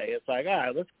Wednesday, it's like, all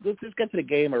right, let's just get to the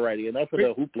game already. Enough of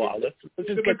the hoopla. Let's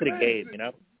just get to the game,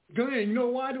 Glenn, you know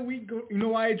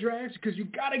why it drags? Because you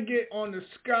got to get on the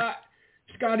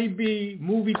Scotty B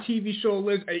movie TV show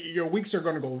list. Your weeks are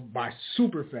going to go by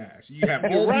super fast. You have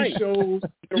all these shows.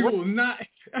 You will not.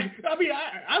 I mean,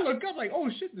 I look up like, oh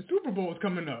shit, the Super Bowl is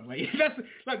coming up. Like that's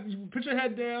like you put your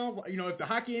head down. If the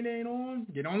hockey ain't on,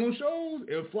 get on those shows.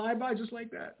 It'll fly by just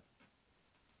like that.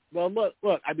 Well,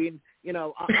 look. I mean, I'm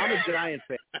a Giants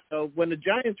fan. So when the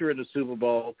Giants are in the Super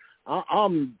Bowl,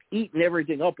 I'm eating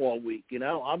everything up all week.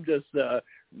 I'm just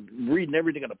reading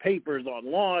everything in the papers,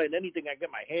 online, anything I get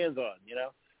my hands on.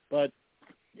 But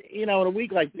in a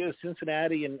week like this,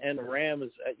 Cincinnati and the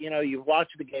Rams, you watch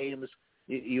the games.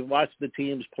 You watch the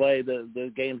teams play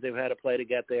the games they've had to play to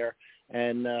get there,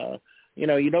 and you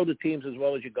know the teams as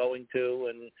well as you're going to.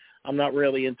 And I'm not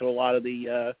really into a lot of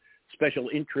the special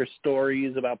interest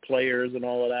stories about players and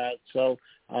all of that. So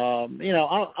you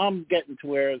know, I'm getting to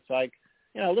where it's like,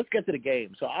 you know, let's get to the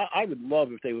game. So I would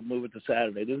love if they would move it to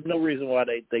Saturday. There's no reason why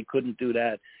they couldn't do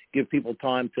that. Give people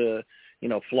time to, you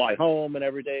know, fly home and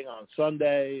everything on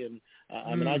Sunday. And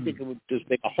I mean, I think it would just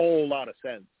make a whole lot of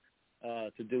sense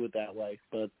to do it that way.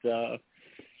 But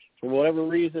for whatever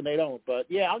reason, they don't. But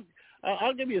yeah,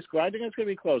 I'll give you a score. I think it's going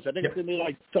to be close. I think it's going to be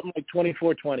like something like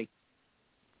 24-20.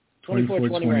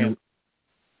 24-20 Rams.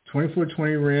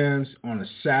 24-20 Rams on a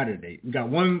Saturday. We got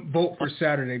one vote for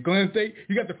Saturday. Glenn,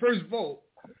 you got the first vote.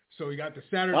 So we got the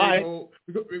Saturday vote.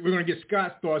 We're going to get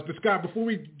Scott's thoughts. But, Scott, before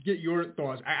we get your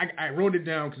thoughts, I wrote it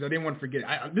down because I didn't want to forget.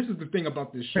 This is the thing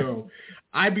about this show.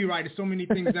 I be writing so many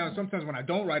things down. Sometimes when I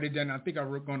don't write it down, I think I'm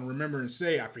going to remember and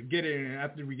say I forget it. And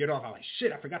after we get off, I'm like,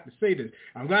 shit, I forgot to say this.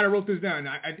 I'm glad I wrote this down.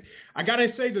 I got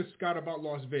to say this, Scott, about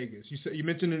Las Vegas. You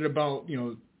mentioned it about, you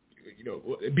know,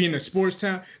 being a sports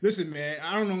town. Listen, man,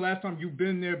 I don't know last time you've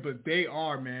been there, but they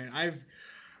are, man.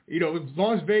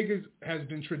 Las Vegas has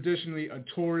been traditionally a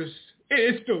tourist.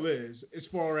 It still is, as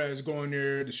far as going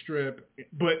there, the Strip.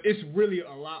 But it's really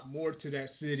a lot more to that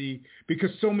city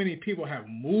because so many people have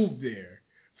moved there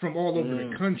from all over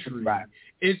the country. Right.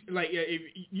 It's like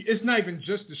it's not even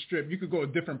just the Strip. You could go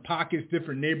to different pockets,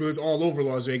 different neighborhoods all over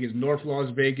Las Vegas, North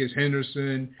Las Vegas,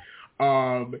 Henderson.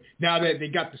 Now that they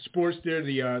got the sports there,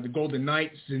 the Golden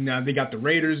Knights, and now they got the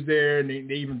Raiders there, and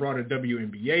they even brought a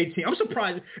WNBA team. I'm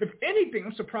surprised. If anything,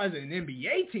 I'm surprised that an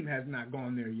NBA team has not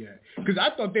gone there yet. Because I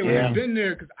thought they would have been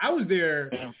there. Because I was there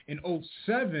in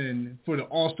 2007 for the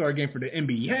All-Star game for the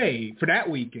NBA for that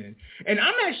weekend. And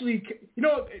I'm actually, you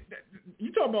know,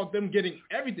 you talk about them getting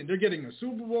everything. They're getting a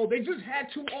Super Bowl. They just had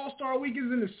 2 All-Star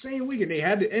weekends in the same weekend. They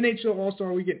had the NHL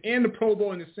All-Star weekend and the Pro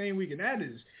Bowl in the same weekend.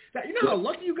 You know how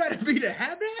lucky you got to be to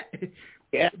have that?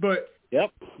 Yeah. But, yeah,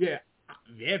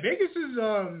 Vegas is,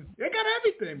 they got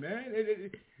everything, man.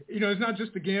 It's not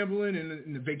just the gambling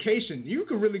and the vacation. You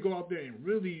can really go out there and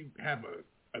really have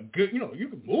a good, you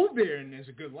can move there and there's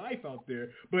a good life out there.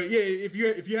 But, yeah, if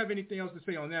you have anything else to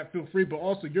say on that, feel free. But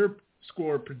also your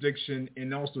score prediction,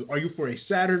 and also, are you for a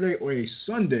Saturday or a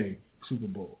Sunday Super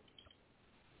Bowl?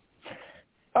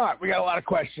 All right, we got a lot of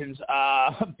questions.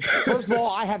 First of all,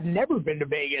 I have never been to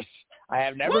Vegas.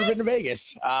 I've never want. Thought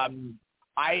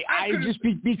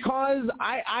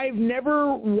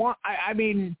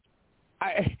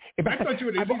you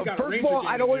would at least got first of all,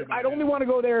 I'd only want to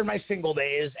go there in my single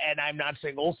days, and I'm not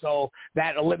single, so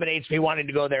that eliminates me wanting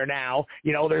to go there now.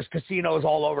 You know, there's casinos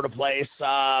all over the place.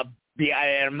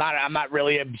 I'm not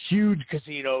really a huge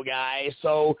casino guy,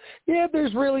 so yeah,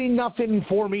 there's really nothing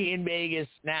for me in Vegas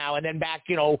now. And then back,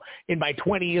 in my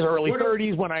 20s, early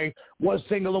 30s, when I was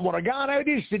single and when I got, I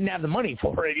just didn't have the money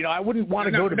for it. I wouldn't want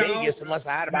to go to Vegas unless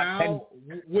I had about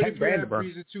 10 grand to burn.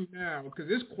 Reason to now? Because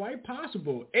it's quite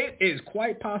possible. It is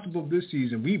quite possible this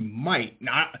season we might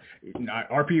not.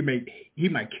 RP he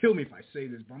might kill me if I say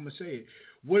this, but I'm gonna say it.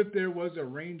 What if there was a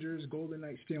Rangers Golden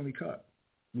Knights Stanley Cup?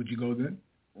 Would you go then?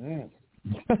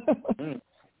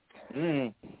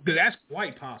 That's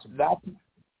quite possible.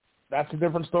 That's a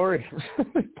different story.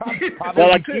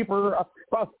 Probably cheaper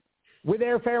with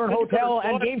airfare and hotel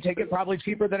and game ticket. Probably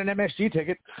cheaper than an MSG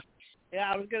ticket. Yeah,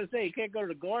 I was going to say you can't go to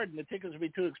the Garden. The tickets would be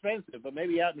too expensive. But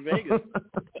maybe out in Vegas,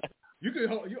 you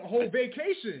could a whole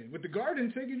vacation with the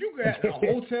Garden ticket. You got a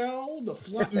hotel, the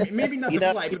flight, maybe not the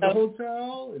flight, but the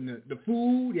hotel and the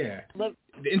food. Yeah, the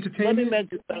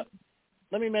entertainment.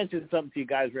 Let me mention something to you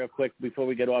guys real quick before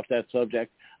we get off that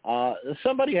subject.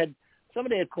 Somebody had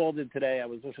called in today. I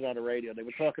was listening on the radio. They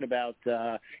were talking about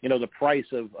the price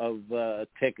of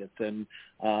tickets, and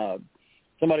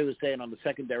somebody was saying on the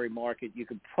secondary market you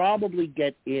could probably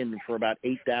get in for about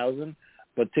 $8,000,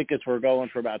 but tickets were going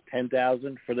for about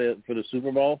 $10,000 for the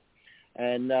Super Bowl.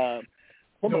 And more.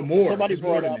 Somebody it's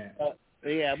brought more up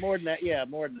than that. more than that. Yeah,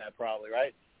 more than that probably,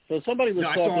 right? So somebody was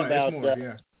talking about.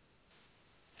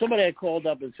 Somebody had called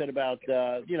up and said about,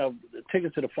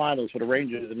 tickets to the finals for the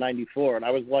Rangers in '94, and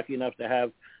I was lucky enough to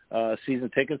have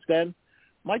season tickets then.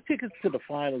 My tickets to the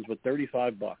finals were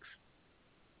 $35.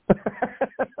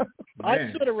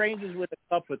 I saw the Rangers with a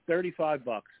cup for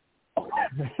 $35.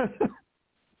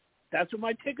 That's what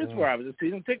my tickets were. I was a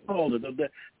season ticket holder.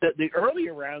 The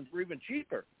earlier rounds were even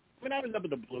cheaper. I mean, I was up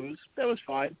in the Blues. That was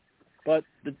fine. But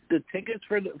the tickets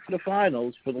for the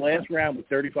finals for the last round were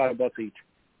 $35 each.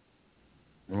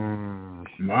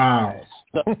 Wow.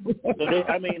 So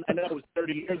I know it was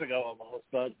 30 years ago almost,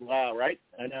 but wow, right?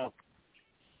 I know.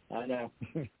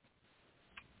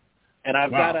 And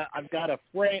I've got a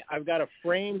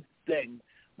framed thing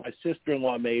my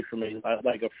sister-in-law made for me,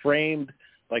 like a framed,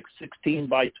 like 16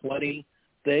 by 20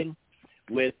 thing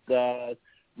with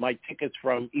my tickets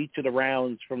from each of the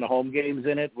rounds from the home games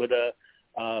in it, with a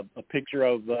picture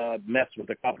of Mess with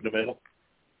the cup in the middle.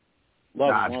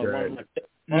 Love it.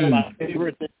 One of my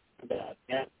favorite things about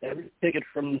that. Every ticket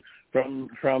from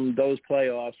those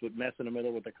playoffs with Mess in the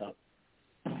middle with the cup.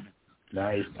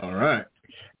 Nice. All right.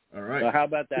 So how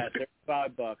about that?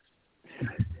 $35.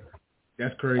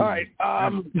 That's crazy. All right.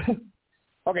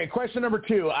 Okay, question number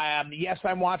 2. Yes,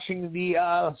 I'm watching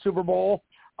the Super Bowl.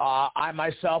 I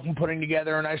myself am putting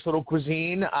together a nice little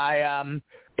cuisine.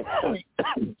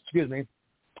 Excuse me.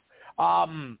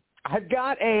 I've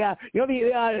got a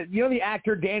the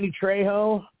actor Danny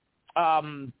Trejo.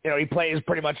 He plays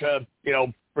pretty much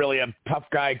really a tough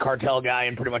guy, cartel guy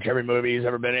in pretty much every movie he's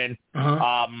ever been in.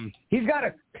 Uh-huh. He's got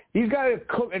a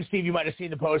cook, and Steve, you might have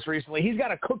seen the post recently. He's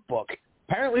got a cookbook.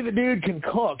 Apparently the dude can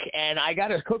cook, and I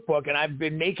got his cookbook, and I've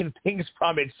been making things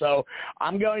from it. So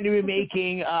I'm going to be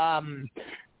making I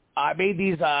made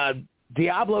these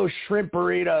Diablo shrimp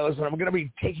burritos, and I'm going to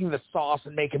be taking the sauce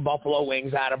and making buffalo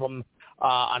wings out of them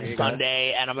on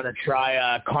Sunday, and I'm going to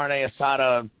try carne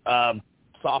asada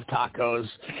soft tacos.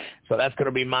 So that's going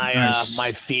to be my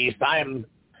my feast.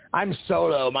 I'm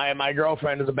solo. My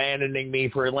girlfriend is abandoning me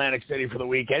for Atlantic City for the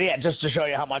weekend. Yeah, just to show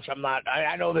you how much I'm not.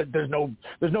 I know that there's no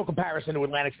comparison to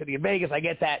Atlantic City and Vegas. I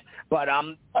get that, but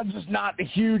I'm just not a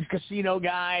huge casino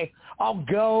guy. I'll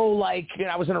go I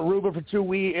was in Aruba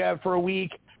for a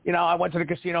week. I went to the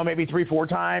casino maybe 3-4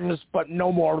 times, but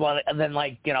no more than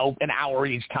an hour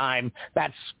each time.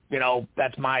 That's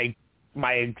my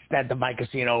extent of my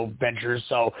casino ventures.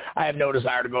 So I have no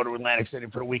desire to go to Atlantic City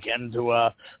for the weekend to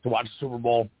watch the Super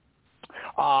Bowl.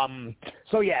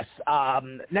 So yes,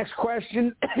 next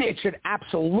question. It should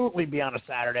absolutely be on a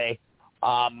Saturday.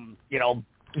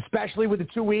 Especially with the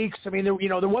 2 weeks. I mean, there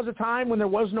was a time when there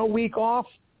was no week off.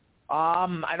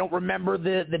 I don't remember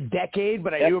the decade,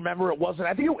 but I do remember it wasn't.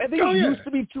 I think it used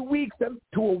to be 2 weeks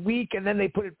to a week, and then they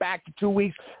put it back to 2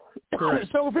 weeks.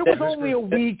 So if it was only a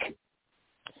week.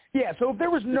 Yeah, so if there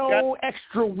was no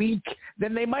extra week,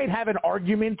 then they might have an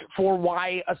argument for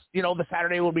why, the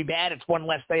Saturday will be bad. It's one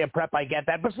less day of prep, I get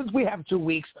that. But since we have 2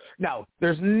 weeks, no,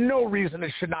 there's no reason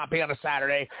it should not be on a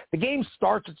Saturday. The game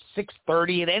starts at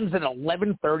 6:30. It ends at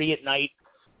 11:30 at night.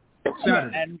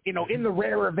 Saturday. And, in the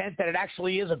rare event that it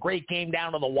actually is a great game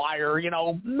down to the wire,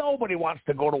 nobody wants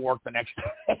to go to work the next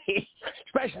day,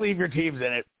 especially if your team's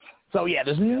in it. So, yeah,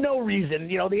 there's no reason.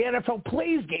 The NFL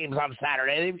plays games on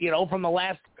Saturday, from the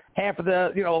last half of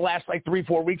the last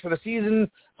 3-4 weeks of the season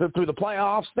through the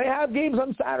playoffs. They have games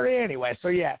on Saturday anyway. So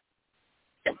yeah,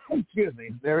 excuse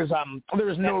me. There is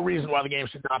no reason why the game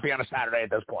should not be on a Saturday at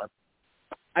this point.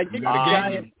 I did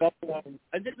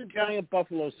the Giant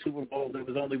Buffalo Super Bowl. There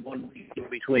was only 1 week in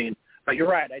between. But you're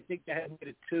right. I think they had made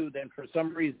it 2. Then for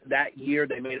some reason that year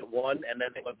they made it 1, and then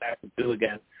they went back to 2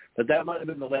 again. But that might have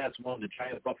been the last one, the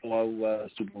Giant Buffalo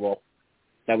Super Bowl.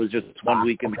 That was just 1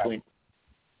 week in between.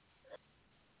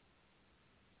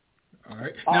 All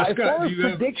right. Now, Scott, do you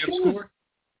have a score?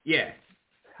 Yeah.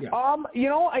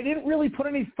 I didn't really put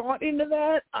any thought into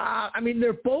that. I mean,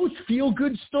 they're both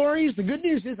feel-good stories. The good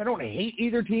news is I don't hate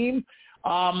either team.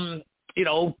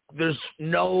 There's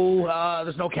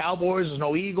no Cowboys, there's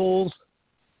no Eagles.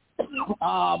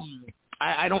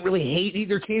 I don't really hate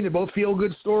either team. They both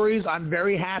feel-good stories. I'm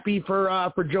very happy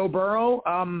for Joe Burrow.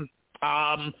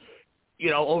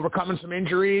 Overcoming some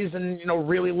injuries and,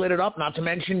 really lit it up. Not to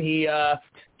mention he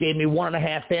gave me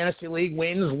 1.5 fantasy league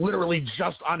wins literally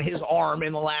just on his arm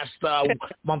in the last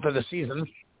month of the season.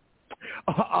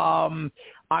 I'm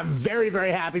very,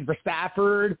 very happy for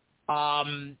Stafford.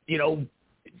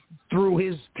 Through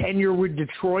his tenure with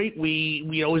Detroit,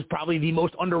 he's probably the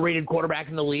most underrated quarterback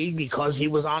in the league because he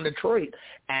was on Detroit.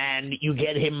 And you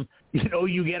get him,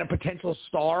 you get a potential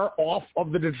star off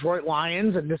of the Detroit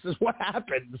Lions, and this is what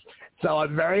happens. So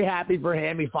I'm very happy for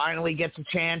him. He finally gets a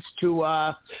chance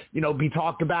to, be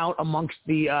talked about amongst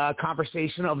the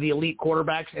conversation of the elite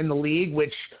quarterbacks in the league,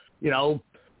 which,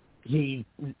 he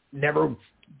never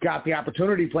got the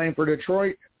opportunity playing for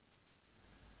Detroit.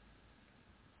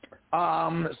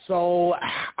 So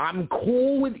I'm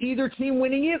cool with either team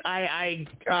winning it. I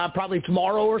probably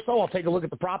tomorrow or so I'll take a look at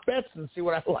the prop bets and see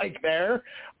what I like there.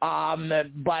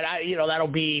 But that'll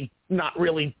be not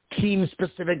really team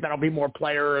specific. That'll be more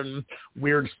player and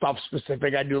weird stuff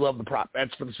specific. I do love the prop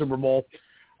bets for the Super Bowl.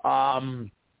 I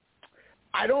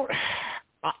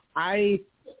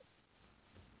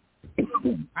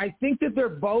think that they're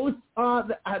both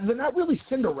they're not really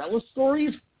Cinderella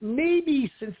stories.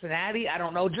 Maybe Cincinnati, I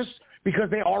don't know, just because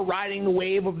they are riding the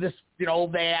wave of this, they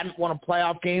hadn't won a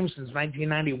playoff game since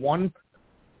 1991.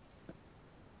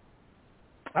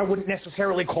 I wouldn't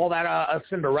necessarily call that a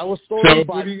Cinderella story,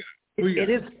 but it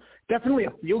is definitely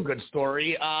a feel-good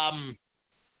story.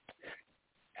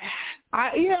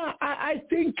 I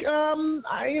think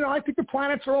the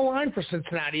planets are aligned for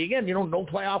Cincinnati. Again, no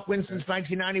playoff wins since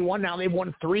 1991. Now they've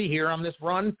won 3 here on this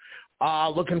run,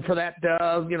 looking for that,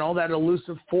 that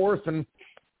elusive fourth. And,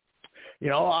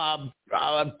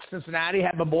 Cincinnati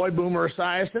had my boy Boomer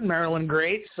Esiason, Maryland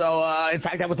great. So, in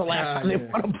fact, that was the last time they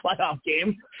won a playoff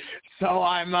game. So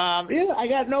I'm, I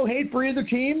got no hate for either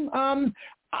team.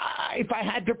 If I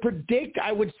had to predict,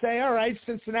 I would say, all right,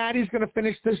 Cincinnati's going to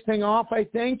finish this thing off, I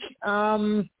think.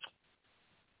 And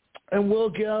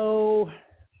we'll go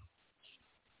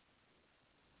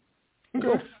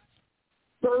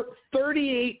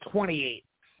 38-28.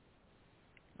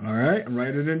 All right, I'm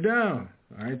writing it down.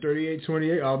 All right,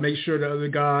 38-28. I'll make sure the other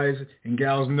guys and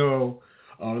gals know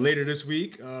later this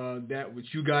week that what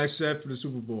you guys said for the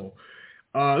Super Bowl.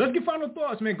 Let's get final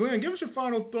thoughts, man. Glenn, give us your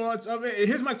final thoughts.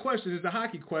 Here's my question. It's a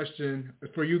hockey question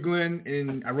for you, Glenn,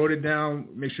 and I wrote it down.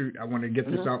 Make sure I want to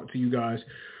get this out to you guys.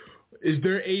 Is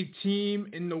there a team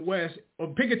in the West, or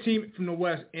pick a team from the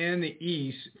West and the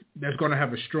East that's going to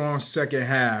have a strong second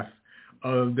half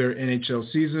of their NHL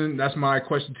season? That's my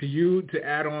question to you to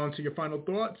add on to your final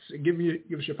thoughts. Give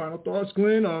us your final thoughts,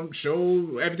 Glenn.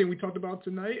 Show everything we talked about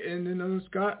tonight, and then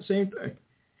Scott, same thing.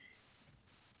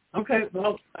 Okay,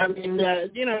 well, I mean,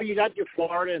 you got your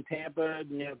Florida and Tampa, and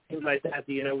things like that.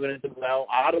 We're going to do well.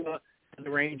 Ottawa and the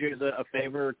Rangers a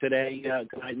favor today,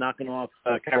 tonight, knocking off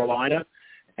Carolina,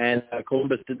 and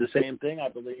Columbus did the same thing, I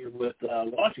believe, with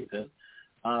Washington.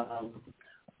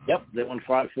 Yep, they won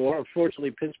 5-4.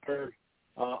 Unfortunately, Pittsburgh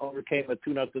overcame a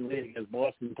 2-0 lead against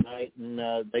Boston tonight, and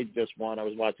they just won. I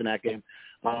was watching that game.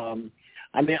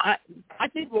 I think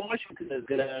Washington is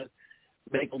going to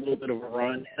make a little bit of a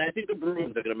run, and I think the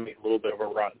Bruins are going to make a little bit of a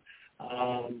run.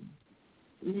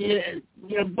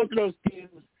 Both of those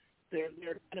teams, they're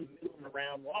kind of moving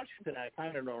around. Washington, I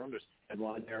kind of don't understand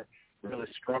why they're really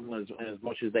struggling as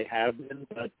much as they have been.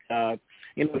 But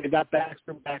they've got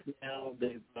Baxter back now.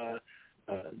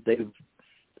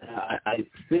 I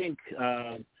think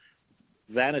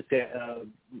Vanacek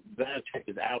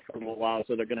is out for a little while,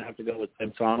 so they're going to have to go with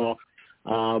Samsonov.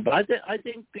 But I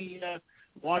think the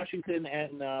Washington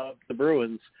and the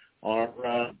Bruins are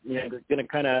going to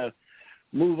kind of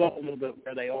move up a little bit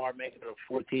where they are, making it a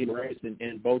 14 race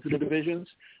in both of the divisions.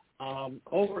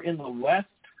 Over in the West,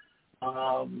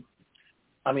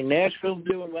 Nashville's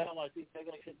doing well. I think they're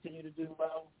going to continue to do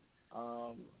well.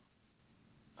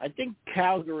 I think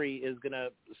Calgary is going to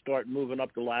start moving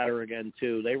up the ladder again,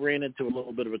 too. They ran into a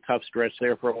little bit of a tough stretch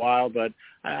there for a while, but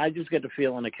I just get the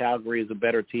feeling that Calgary is a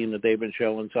better team that they've been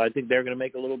showing, so I think they're going to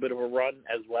make a little bit of a run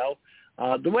as well.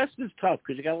 The West is tough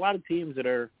because you got a lot of teams that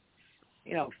are,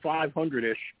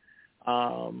 500-ish,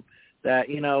 that,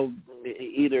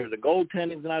 either the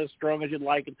goaltending's not as strong as you'd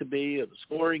like it to be or the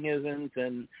scoring isn't,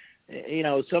 and,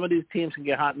 some of these teams can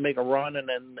get hot and make a run, and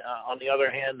then on the other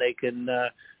hand, they can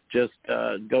just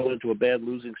go into a bad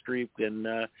losing streak and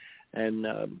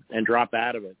drop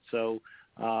out of it. So,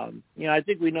 I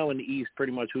think we know in the East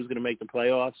pretty much who's going to make the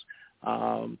playoffs.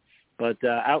 But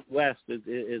out West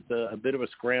is a bit of a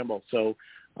scramble. So,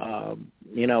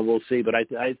 we'll see. But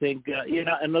I think,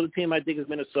 another team I think is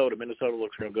Minnesota. Minnesota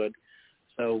looks real good.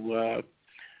 So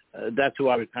that's who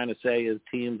I would kind of say is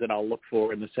teams that I'll look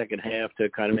for in the second half to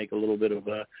kind of make a little bit of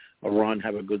a run,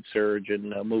 have a good surge,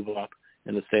 and move up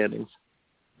in the standings.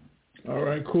 All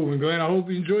right, cool. And Glenn, I hope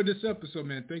you enjoyed this episode,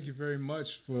 man. Thank you very much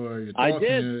for your thoughts. I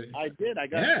did. I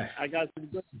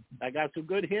got some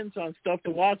good hints on stuff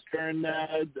to watch during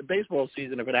the baseball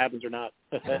season, if it happens or not.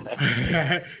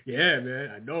 Yeah,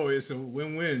 man. I know it's a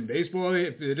win-win. Baseball,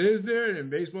 if it is there,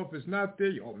 and baseball, if it's not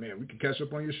there, oh man, we can catch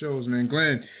up on your shows, man.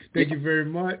 Glenn, thank you very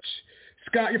much.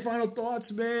 Scott, your final thoughts,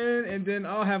 man, and then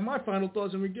I'll have my final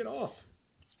thoughts and we get off.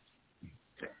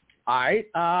 All right.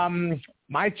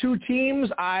 My two teams,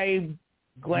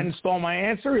 Glenn stole my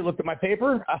answer. He looked at my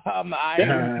paper.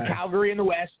 Calgary in the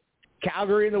West.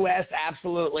 Calgary in the West,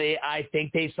 absolutely. I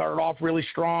think they started off really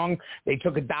strong. They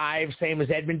took a dive, same as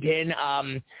Edmonton.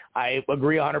 I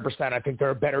agree 100%. I think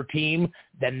they're a better team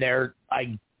than their,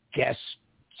 I guess,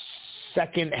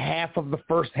 second half of the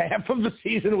first half of the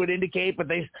season would indicate, but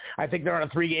I think they're on a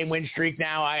 3-game win streak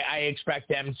now. I expect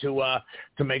them to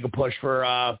make a push for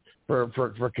a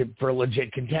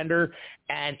legit contender.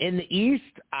 And in the East,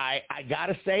 I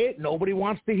gotta say it. Nobody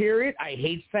wants to hear it. I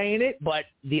hate saying it, but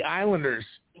the Islanders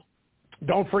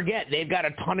don't forget, they've got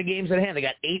a ton of games in hand. They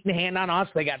got 8 in hand on us.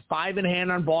 They got 5 in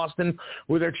hand on Boston,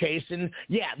 who they're chasing.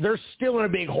 Yeah, they're still in a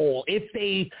big hole. If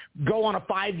they go on a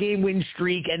 5-game win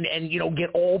streak and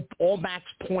get all max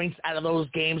points out of those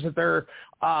games that they're,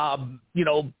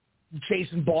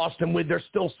 chasing Boston with, they're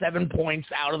still 7 points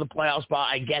out of the playoff spot.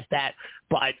 I get that.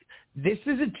 But this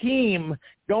is a team,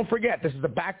 don't forget, this is a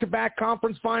back-to-back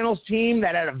conference finals team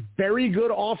that had a very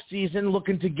good offseason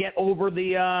looking to get over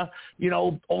the,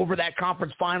 over that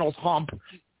conference finals hump.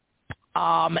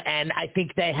 And I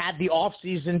think they had the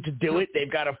offseason to do it.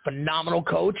 They've got a phenomenal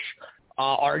coach,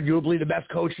 arguably the best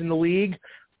coach in the league.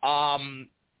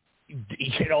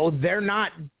 They're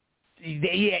not –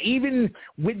 even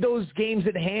with those games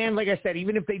at hand, like I said,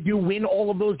 even if they do win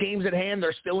all of those games at hand,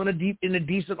 they're still in a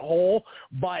decent hole.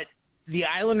 But the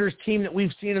Islanders team that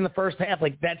we've seen in the first half,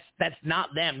 that's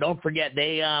not them. Don't forget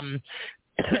they've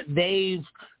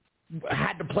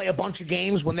had to play a bunch of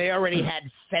games when they already had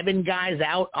 7 guys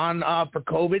out on for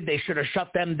COVID. They should have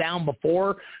shut them down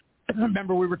before.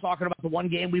 Remember, we were talking about the one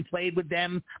game we played with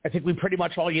them. I think we pretty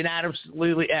much all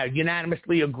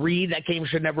unanimously agreed that game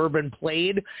should never have been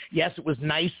played. Yes, it was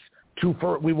nice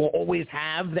we will always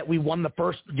have that we won the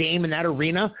first game in that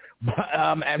arena.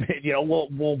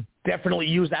 We'll definitely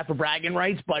use that for bragging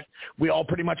rights, but we all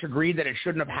pretty much agreed that it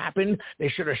shouldn't have happened. They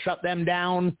should have shut them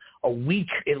down at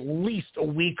least a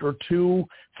week or 2,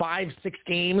 5, 6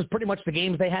 games, pretty much the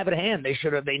games they have at hand. They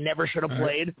never should have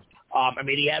played.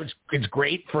 It's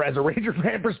great as a Ranger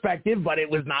fan perspective, but it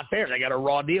was not fair. They got a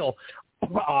raw deal.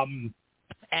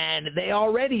 And they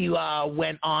already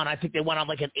went on, I think they went on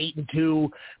like an 8-2,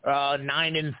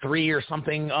 9-3 or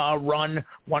something run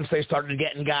once they started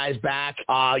getting guys back.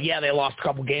 They lost a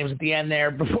couple games at the end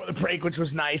there before the break, which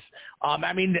was nice. I'm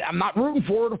not rooting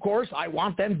for it, of course. I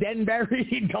want them dead and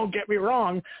buried, don't get me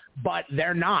wrong, but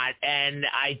they're not. And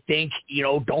I think,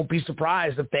 don't be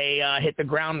surprised if they hit the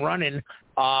ground running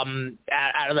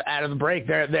out of the break.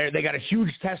 They got a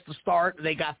huge test to start.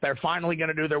 They're finally going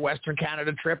to do their Western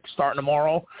Canada trip starting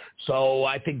tomorrow. So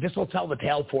I think this will tell the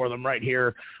tale for them right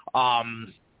here. I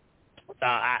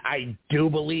do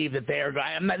believe that they are,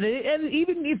 and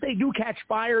even if they do catch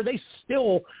fire, they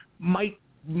still might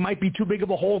be too big of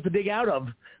a hole to dig out of,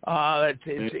 to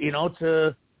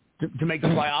make the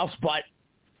playoffs. But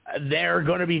they're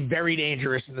going to be very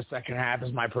dangerous in the second half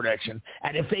is my prediction.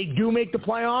 And if they do make the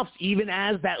playoffs, even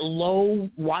as that low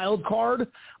wild card,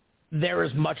 they're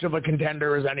as much of a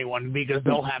contender as anyone because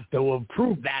they'll have to have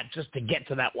proved that just to get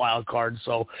to that wild card.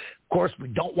 So, of course, we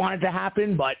don't want it to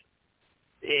happen, but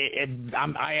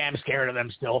I am scared of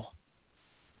them still.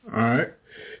 All right.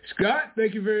 Scott,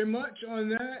 thank you very much on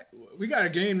that. We got a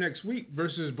game next week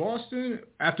versus Boston.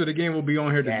 After the game, we'll be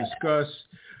on here to discuss.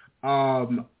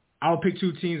 I'll pick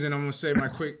 2 teams, and I'm going to say my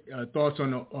quick thoughts on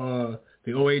the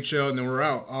OHL, and then we're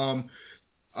out.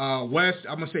 West,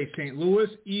 I'm going to say St.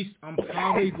 Louis. East, I'm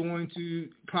probably going to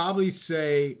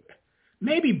say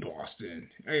maybe Boston.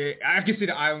 I can see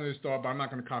the Islanders start, but I'm not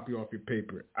going to copy off your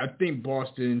paper. I think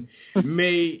Boston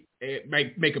may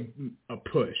make a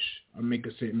push. I'll make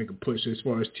a push as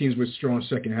far as teams with strong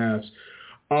second halves.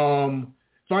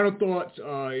 Final thoughts,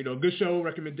 good show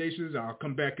recommendations. I'll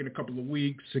come back in a couple of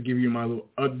weeks to give you my little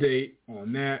update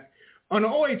on that. On the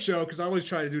OHL, because I always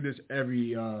try to do this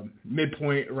every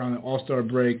midpoint around the All-Star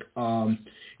break, if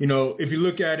you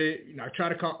look at it, I try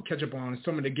to catch up on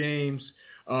some of the games,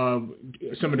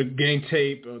 some of the game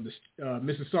tape. The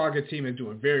Mississauga team is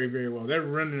doing very, very well. They're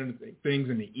running things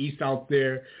in the East out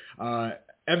there.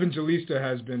 Evangelista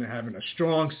has been having a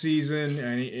strong season,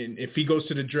 and if he goes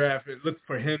to the draft, look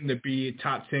for him to be a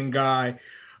top 10 guy,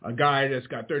 a guy that's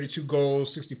got 32 goals,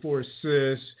 64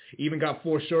 assists, even got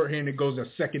 4 shorthanded goals,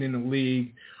 that's second in the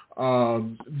league.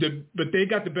 But they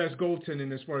got the best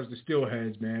goaltending as far as the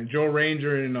steelheads, man. Joe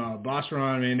Ranger and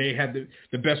Bosron, man, they had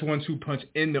the best 1-2 punch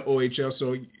in the OHL.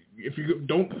 So if you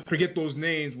don't forget those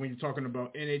names when you're talking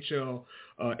about NHL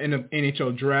in the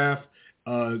NHL draft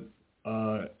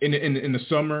in the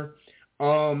summer.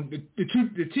 The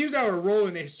teams that are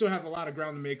rolling, they still have a lot of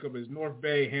ground to make up is North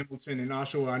Bay, Hamilton, and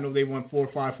Oshawa. I know they won 4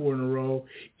 or 5 in a row,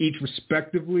 each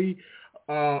respectively.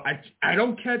 I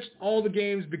don't catch all the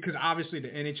games because obviously the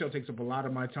NHL takes up a lot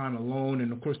of my time alone,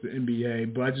 and of course the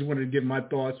NBA. But I just wanted to give my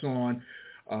thoughts on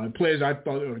players I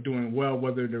thought were doing well,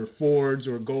 whether they're forwards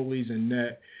or goalies in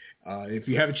net. If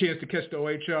you have a chance to catch the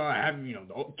OHL, I haven't.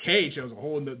 The KHL is a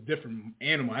whole different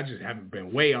animal. I just haven't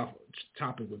been way off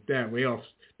topic with that, way off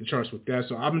the charts with that.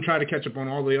 So I've been trying to catch up on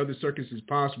all the other circuits as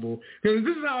possible because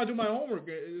this is how I do my homework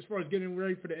as far as getting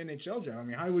ready for the NHL draft. I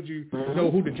mean, how would you know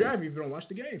who to draft if you don't watch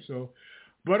the game? So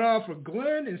But for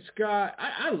Glenn and Scott,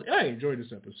 I enjoyed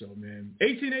this episode, man.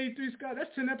 1883, Scott,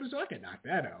 that's 10 episodes. I can knock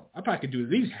that out. I probably could do at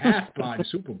least half by the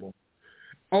Super Bowl.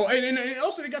 Oh, and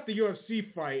also they got the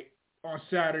UFC fight on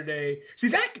Saturday. See,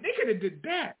 that they could have did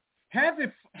that. Have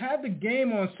the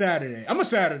game on Saturday. I'm a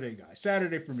Saturday guy.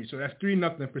 Saturday for me, so that's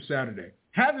 3-0 for Saturday.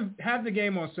 Have the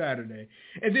game on Saturday,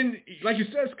 and then like you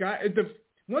said, Scott,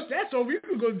 once that's over, you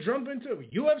can go jump into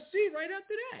UFC right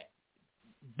after that.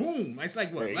 Boom! It's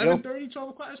like what 11:30, 12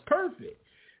 o'clock. That's perfect.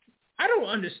 I don't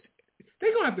understand.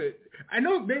 They're gonna have to. I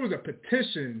know there was a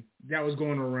petition that was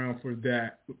going around for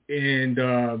that, and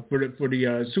for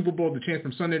the Super Bowl, the chance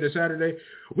from Sunday to Saturday.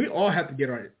 We all have to get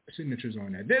our signatures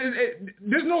on that.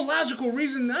 There's no logical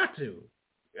reason not to.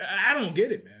 I don't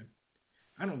get it, man.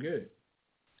 I don't get it.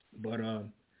 But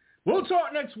we'll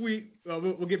talk next week.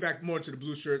 We'll get back more to the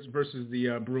Blue Shirts versus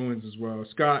the Bruins as well.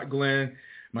 Scott, Glenn,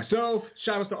 myself.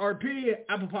 Shout out to RP,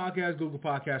 Apple Podcasts, Google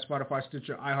Podcasts, Spotify,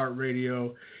 Stitcher,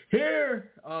 iHeartRadio.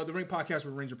 Here, the Rink Podcast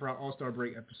with Ranger Proud All-Star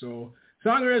Break episode.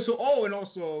 And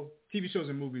also TV shows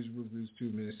and movies reviews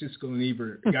too, man. Siskel and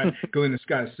Ebert. Glenn and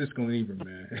Scott, Siskel and Ebert,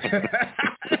 man.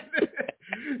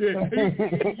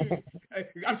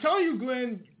 I'm telling you,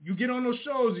 Glenn, you get on those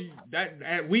shows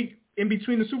that week in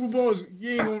between the Super Bowls,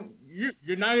 you're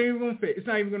not even gonna phase. It's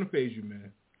not even gonna phase you,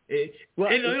 man. It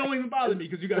don't even bother me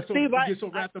because you get so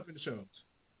wrapped up in the shows.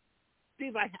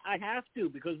 Steve, I have to,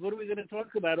 because what are we going to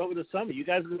talk about over the summer? You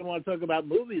guys are going to want to talk about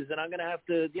movies, and I'm going to have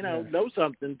to, know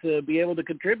something to be able to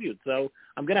contribute. So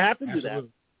I'm going to have to do that.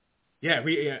 Yeah,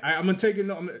 I'm gonna take it.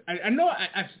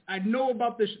 I know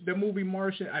about the movie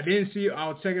Martian. I didn't see it.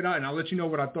 I'll check it out and I'll let you know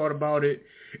what I thought about it.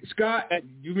 Scott,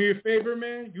 do me a favor,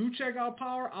 man. You check out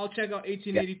Power. I'll check out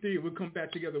 1883. We'll come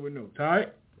back together with notes. All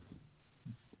right?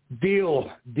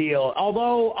 Deal.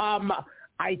 Although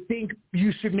I think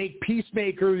you should make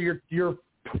Peacemaker your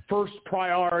first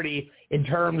priority in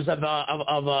terms of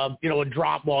a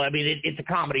drop. Well, I mean it's a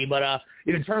comedy, but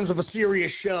in terms of a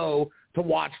serious show to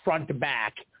watch front to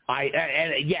back.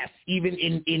 Yes, even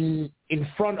in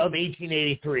front of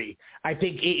 1883. I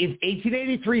think if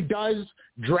 1883 does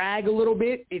drag a little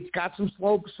bit, it's got some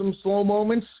slow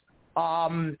moments.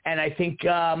 And I think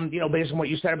based on what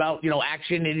you said about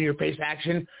action, in your face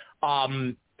action.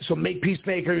 So make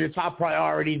Peacemaker your top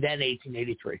priority, then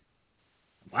 1883.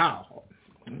 Wow,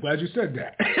 I'm glad you said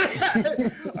that.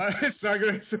 All right,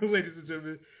 so ladies and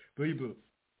gentlemen, Bleed Blue.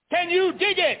 Can you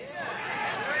dig it?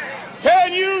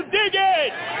 Can you dig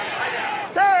it?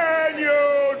 Can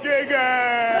you dig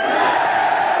it?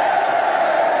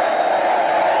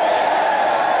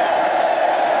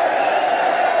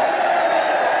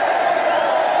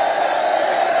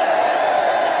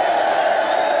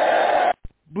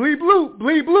 Bleed blue,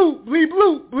 bleed blue, bleed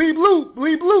blue, bleed blue,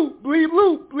 bleed blue, bleed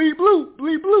blue, bleed blue,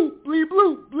 bleed blue, bleed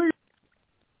blue, bleed blue.